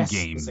guessing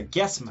game. It's a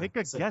guess, man. Take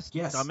a guess,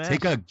 dumbass.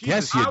 Take a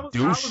guess, you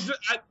douche.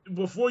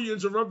 Before you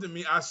interrupted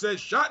me, I said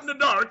shot in the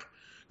dark.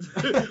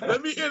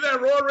 Let me hear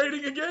that Raw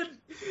rating again.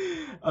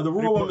 The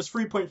Raw one was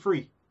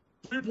 3.3.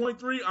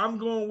 3.3. I'm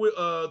going with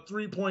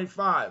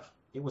 3.5.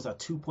 It was a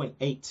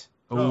 2.8.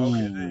 Oh, okay.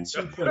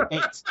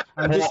 2.8.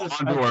 And Paul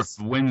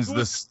Orndorff wins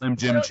the Slim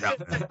Jim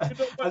challenge.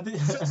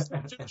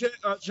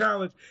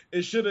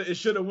 It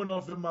should have went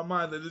off in my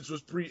mind that this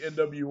was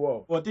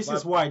pre-NWO. Well, this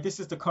is why. This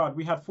is the card.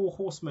 We had 4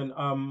 horsemen,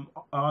 Arn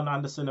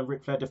Anderson and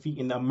Ric Flair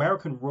defeating the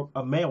American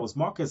males,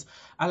 Marcus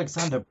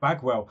Alexander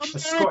Bagwell, the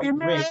Scotty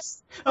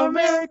Riggs.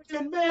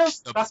 American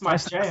males. That's my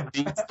jam.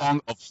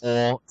 Song of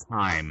all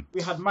time.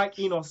 We had Mike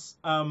Enos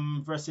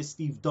versus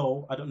Steve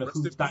Dole. I don't know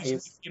who that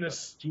is.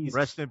 Jeez.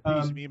 Rest in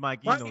peace, me,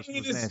 Mike Enos.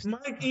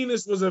 Mike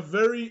Enos was a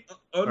very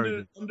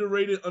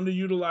underrated,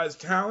 underutilized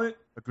talent.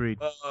 Agreed.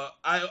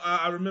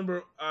 I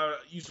remember I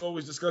used to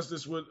always discuss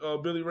this with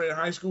Billy Ray in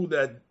high school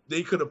that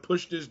they could have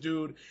pushed this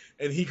dude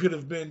and he could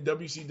have been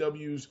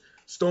WCW's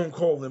Stone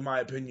Cold in my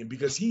opinion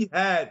because he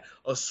had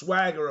a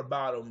swagger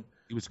about him.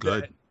 He was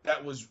good.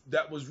 That was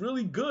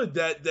really good.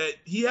 That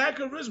he had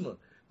charisma,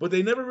 but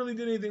they never really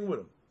did anything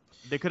with him.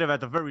 They could have at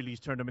the very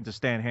least turned him into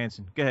Stan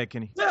Hansen. Go ahead,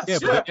 Kenny. No.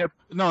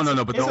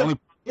 But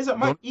isn't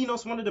Mike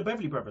Enos one of the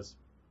Beverly Brothers?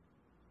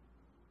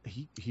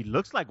 He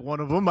looks like one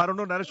of them. I don't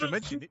know. Now that you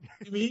mentioned it.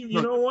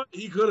 You know what?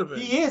 He could have been.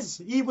 He is.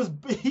 He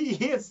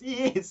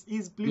is.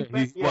 He's blue.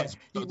 He was.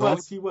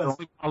 The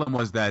only problem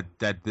was that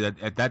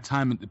at that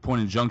time, at the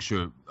point in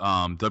juncture,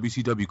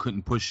 WCW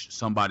couldn't push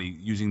somebody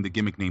using the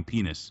gimmick name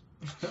Penis.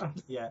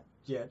 Yeah,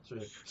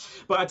 true.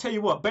 But I tell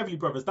you what, Beverly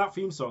Brothers, that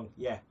theme song,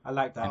 yeah, I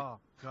like that. Oh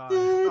God.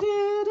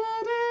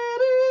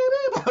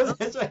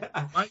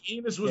 Mike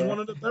Enos was one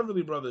of the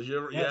Beverly Brothers.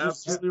 You're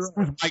absolutely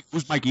right.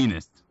 Who's Mike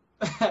Enos?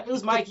 It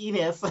was Mike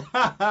Enos.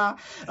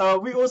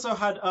 We also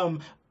had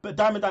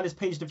Diamond Dallas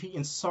Page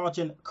defeating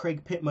Sergeant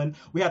Craig Pittman.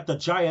 We had the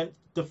Giant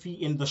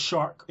defeating the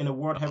Shark in a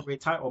World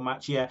Heavyweight title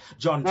match. Yeah,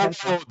 John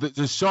Tenta.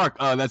 The Shark.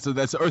 That's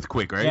an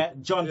earthquake, right? Yeah,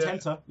 John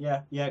Tenta.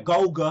 Yeah,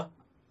 Golga.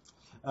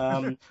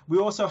 We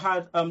also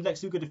had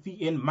Lex Luger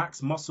defeating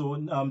Max Muscle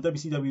in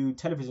WCW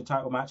television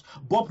title match.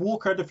 Bob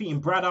Walker defeating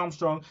Brad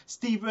Armstrong. Lord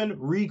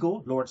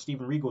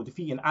Steven Regal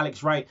defeating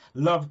Alex Wright.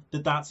 Love the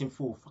dancing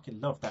fool.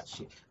 Fucking love that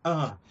shit.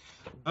 Yeah.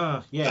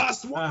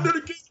 That's one of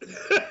the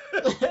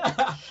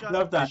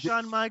Love that.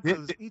 Shawn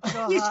Michaels, eat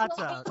your heart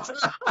out.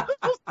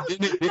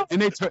 Didn't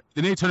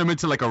they turn him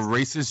into like a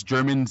racist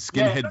German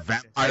skinhead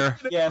vampire?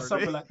 Yeah,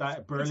 something like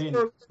that. Berlin.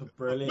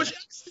 Which,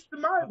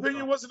 in my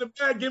opinion, wasn't a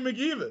bad gimmick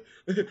either.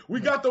 We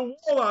got the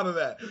wall out of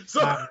that.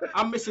 So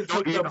I'm missing.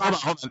 Hold on.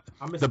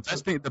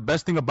 The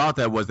best thing about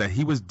that was that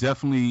he was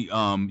definitely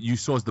you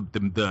saw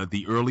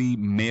the early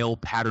male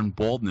pattern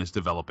baldness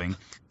developing.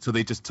 So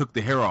they just took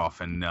the hair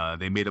off and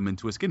they made him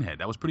into a skinhead.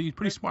 That was pretty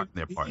smart on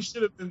their part. He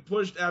should have been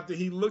pushed after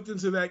he looked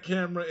into that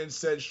camera and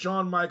said,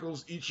 "Shawn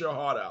Michaels, eat your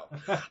heart out."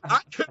 I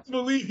couldn't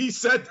believe he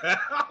said that.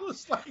 I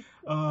was like,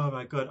 oh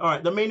my god. All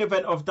right, the main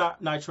event of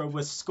that Nitro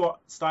was Scott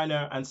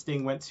Steiner and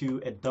Sting went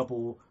to a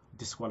double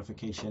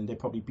disqualification. They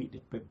probably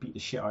beat the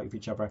shit out of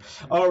each other.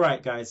 All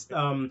right, guys.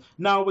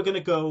 Now we're gonna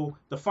go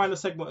the final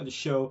segment of the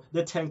show,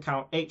 the 10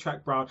 count,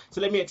 8-Trac Brown. So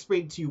let me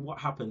explain to you what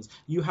happens.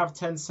 You have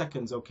 10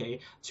 seconds, okay,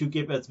 to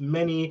give as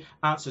many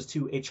answers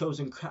to a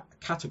chosen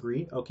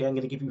category. Okay, I'm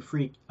gonna give you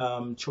 3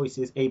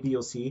 choices, A, B,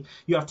 or C.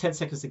 You have 10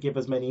 seconds to give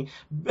as many.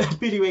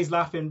 Billy Ray's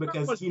laughing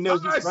because he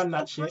knows he's run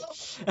that shit.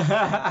 It's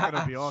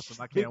gonna be awesome.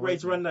 I can't Big wait.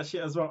 Ray's run that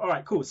shit as well. All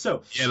right, cool.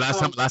 So yeah, last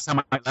time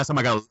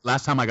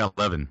I got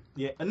 11.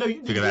 Yeah, no,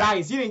 you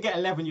lies. You didn't get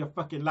 11. You're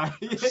fucking lying.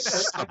 What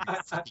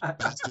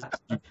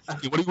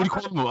do you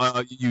call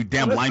them? You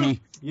damn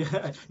limey.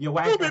 Yeah, you're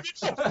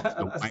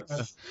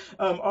wanker.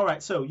 All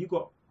right, so you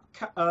got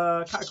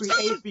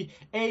category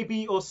A,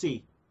 B, or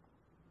C.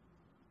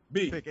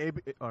 B. Pick A,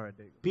 B. All right,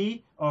 Dave.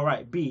 B. All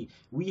right, B.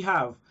 We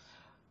have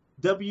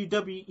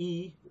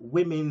WWE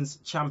Women's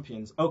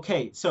Champions.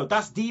 Okay, so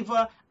that's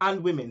Diva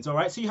and Women's. All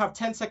right, so you have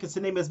 10 seconds to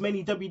name as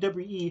many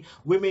WWE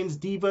Women's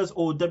Divas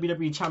or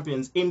WWE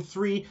Champions in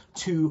 3,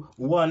 2,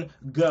 1,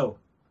 go.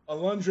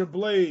 Alundra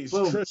Blaze,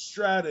 Boom. Trish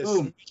Stratus,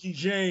 Boom. Mickie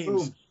James.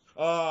 Boom.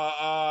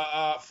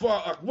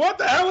 What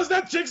the hell is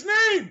that chick's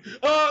name?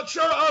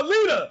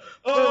 Lita.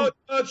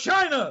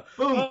 China.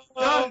 Boom.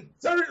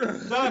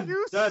 Done.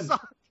 You Done.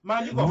 suck.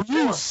 Man, you got 4.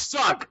 You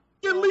suck.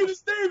 Get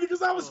Lita's name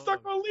because I was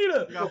stuck on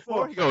Lita. You got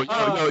 4. Yo. You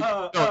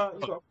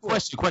got 4.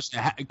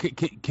 Question.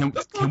 Can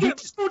Let's go again.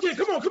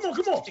 Come on.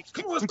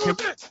 Let's go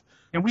again.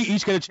 Can we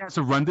each get a chance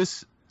to run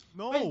this?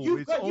 No, Wait,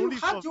 you've had your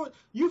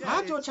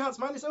it's- chance,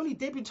 man. It's only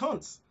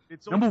debutantes.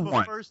 It's only Number for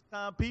one.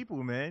 first-time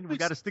people, man. We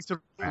got to stick to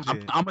I'm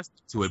it. gonna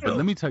stick to it, but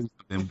let me tell you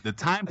something. The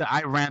time that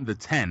I ran the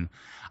 10,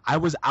 I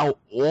was out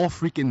all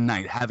freaking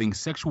night having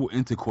sexual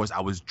intercourse. I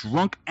was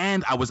drunk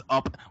and I was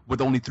up with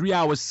only 3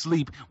 hours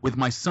sleep with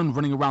my son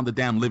running around the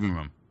damn living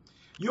room.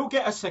 You'll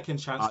get a second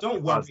chance.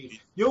 Don't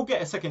worry. You'll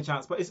get a second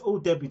chance, but it's all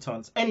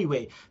debutantes.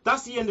 Anyway,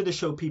 that's the end of the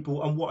show,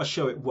 people, and what a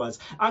show it was.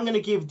 I'm going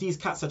to give these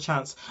cats a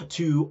chance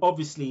to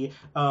obviously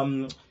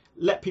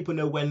let people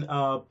know when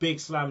Big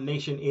Slam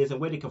Nation is and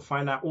where they can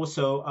find that.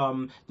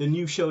 Also, the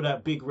new show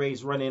that Big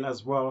Ray's running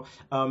as well.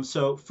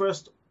 So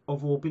first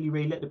of all, Billy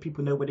Ray, let the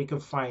people know where they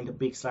can find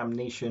Big Slam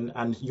Nation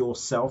and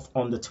yourself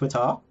on the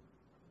Twitter.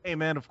 Hey,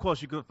 man, of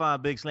course, you can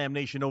find Big Slam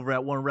Nation over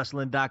at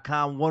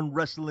OneWrestling.com, One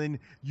Wrestling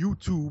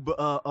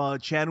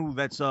YouTube channel.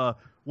 That's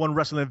One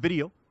Wrestling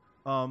Video.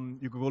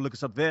 You can go look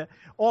us up there.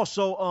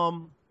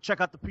 Also,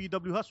 check out the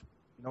PW Hustle.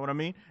 You know what I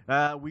mean?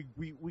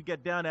 We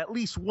get down at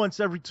least once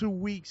every 2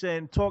 weeks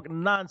and talk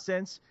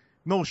nonsense,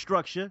 no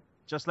structure,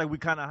 just like we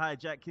kind of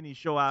hijacked Kenny's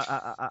show.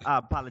 I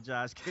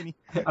apologize, Kenny.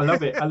 I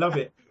love it.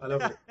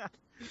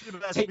 You know,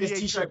 that's Take this BA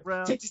t-shirt. Trac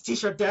Brown. Take this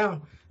t-shirt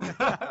down.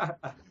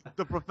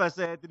 The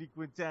Professor Anthony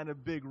Quintana,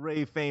 Big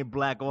Ray, Fame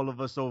Black, all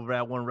of us over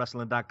at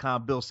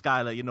OneWrestling.com. Bill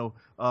Schuyler, you know,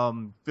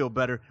 feel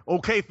better.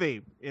 Okay,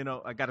 Fame, you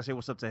know, I gotta say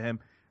what's up to him.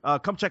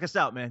 Come check us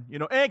out, man. You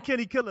know, and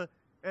Kinny Killa,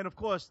 and of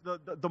course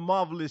the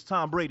marvelous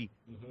Tom Brady.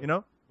 You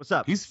know, what's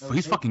up? He's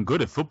fucking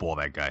good at football,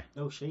 that guy.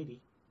 No shady.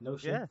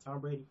 Yeah.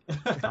 Tom Brady.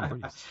 Tom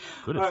Brady's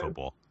good at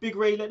football. Big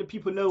Ray, let the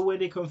people know where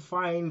they can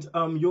find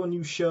your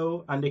new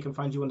show and they can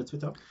find you on the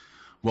Twitter.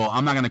 Well,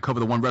 I'm not going to cover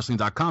the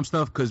OneWrestling.com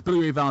stuff because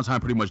Billy Ray Valentine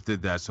pretty much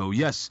did that. So,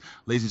 yes,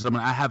 ladies and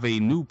gentlemen, I have a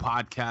new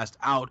podcast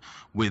out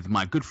with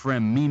my good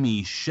friend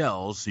Mimi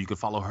Shells. So you can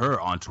follow her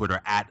on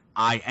Twitter at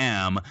I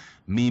am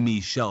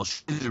Mimi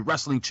Shells. She's a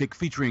wrestling chick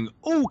featuring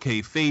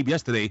OK Fabe.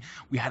 Yesterday,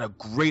 we had a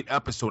great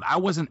episode. I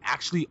wasn't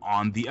actually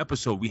on the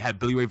episode. We had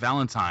Billy Ray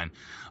Valentine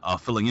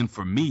filling in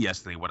for me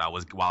yesterday while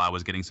I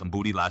was getting some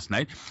booty last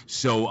night.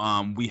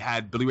 So we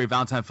had Billy Ray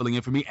Valentine filling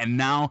in for me. And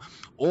now,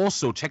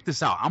 also, check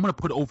this out. I'm going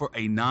to put over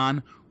a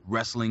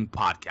non-wrestling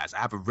podcast.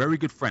 I have a very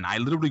good friend. I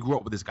literally grew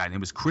up with this guy. His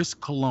name is Chris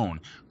Colon.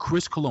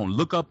 Chris Colon.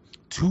 Look up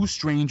Two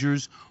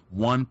Strangers,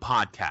 One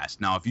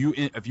Podcast. Now, if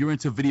you're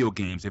into video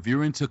games, if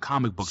you're into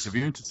comic books, if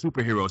you're into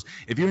superheroes,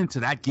 if you're into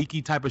that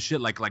geeky type of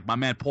shit, like my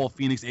man Paul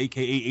Phoenix,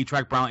 aka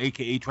A-Trac Brown,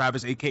 aka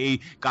Travis, aka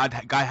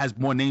guy has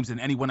more names than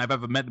anyone I've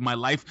ever met in my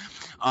life.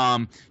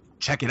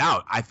 check it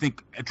out. I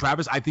think,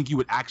 Travis, you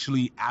would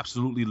actually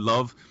absolutely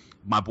love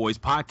my boy's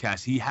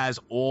podcast. He has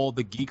all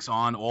the geeks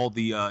on, all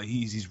the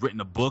he's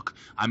written a book.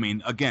 I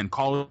mean, again,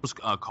 Carlos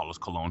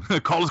Colon.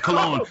 Chris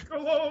Colon.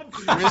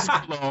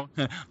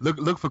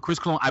 Look for Chris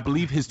Colon. I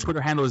believe his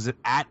Twitter handle is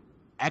at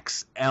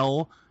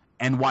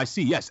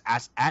XLNYC. Yes,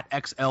 at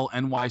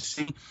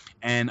XLNYC.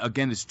 And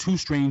again, it's two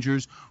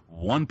strangers,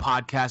 one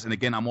podcast. And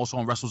again, I'm also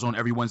on WrestleZone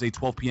every Wednesday,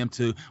 12 p.m.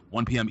 to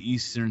 1 p.m.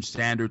 Eastern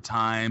Standard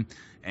Time.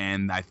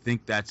 And I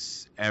think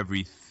that's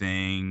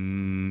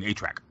everything.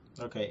 A-Trac.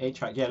 Okay,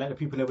 A-Trac. Yeah, let the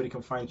people know where they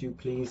can find you,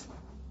 please.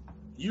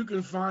 You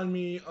can find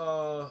me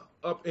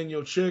up in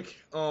your chick.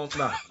 You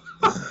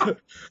can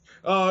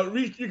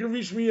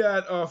reach me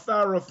at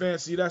Farrah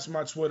Fancy. That's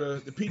my Twitter.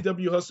 The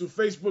PW Hustle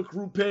Facebook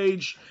group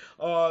page.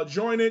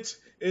 Join it.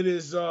 It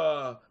is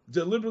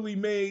deliberately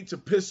made to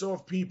piss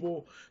off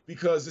people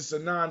because it's a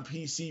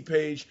non-PC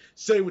page.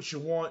 Say what you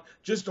want.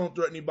 Just don't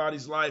threaten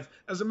anybody's life.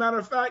 As a matter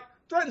of fact,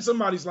 threaten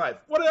somebody's life.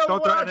 What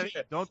else?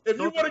 If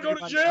you want to go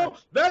to jail,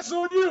 that's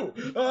on you.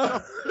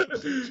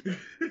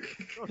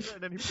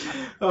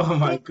 Oh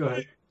my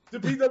God. The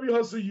PW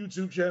Hustle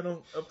YouTube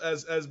channel,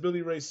 as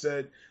Billy Ray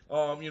said.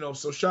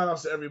 So shout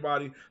outs to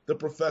everybody. The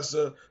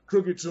Professor,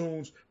 Crooked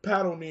Tunes,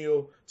 Pat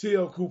O'Neill,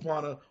 TL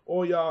Couponer,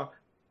 all y'all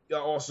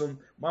awesome.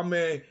 My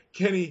man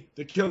Kenny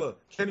the Killer,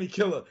 Ken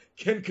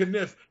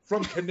Kniff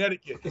from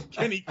Connecticut,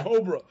 Kenny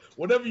Cobra,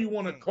 whatever you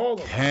want to call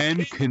him. Ken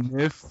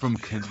Kniff from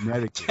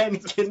Connecticut. Ken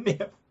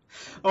Kniff.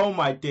 Oh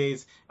my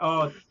days.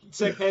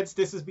 Segheads,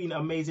 this has been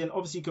amazing.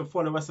 Obviously, you can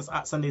follow us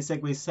at Sunday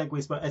Segways,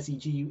 Segways by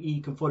SEGUE.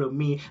 You can follow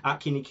me at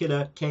Kinny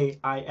Killa,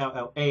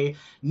 KILLA.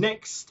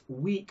 Next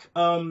week,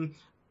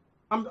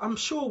 I'm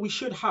sure we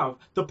should have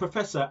the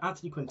Professor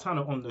Anthony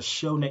Quintana on the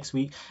show next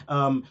week.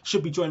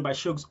 Should be joined by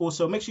Shugs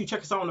also. Make sure you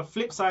check us out on the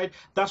flip side.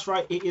 That's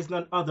right, it is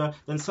none other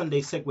than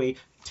Sunday Segway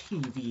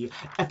TV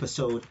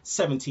episode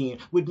 17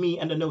 with me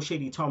and the No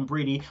Shady Tom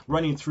Brady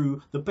running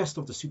through the best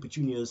of the Super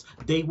Juniors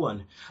day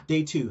 1,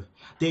 day 2,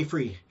 day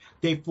 3,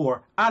 day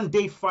 4 and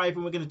day 5,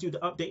 and we're going to do the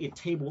updated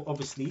table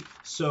obviously,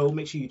 so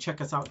make sure you check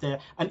us out there.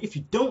 And if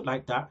you don't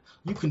like that,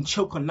 you can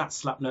choke on that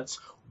slap nuts.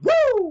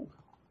 Woo!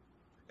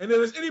 And if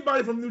there's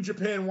anybody from New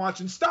Japan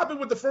watching, stop it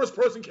with the first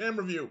person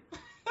camera view.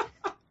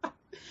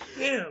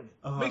 Damn,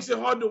 makes it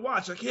hard to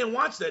watch. I can't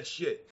watch that shit.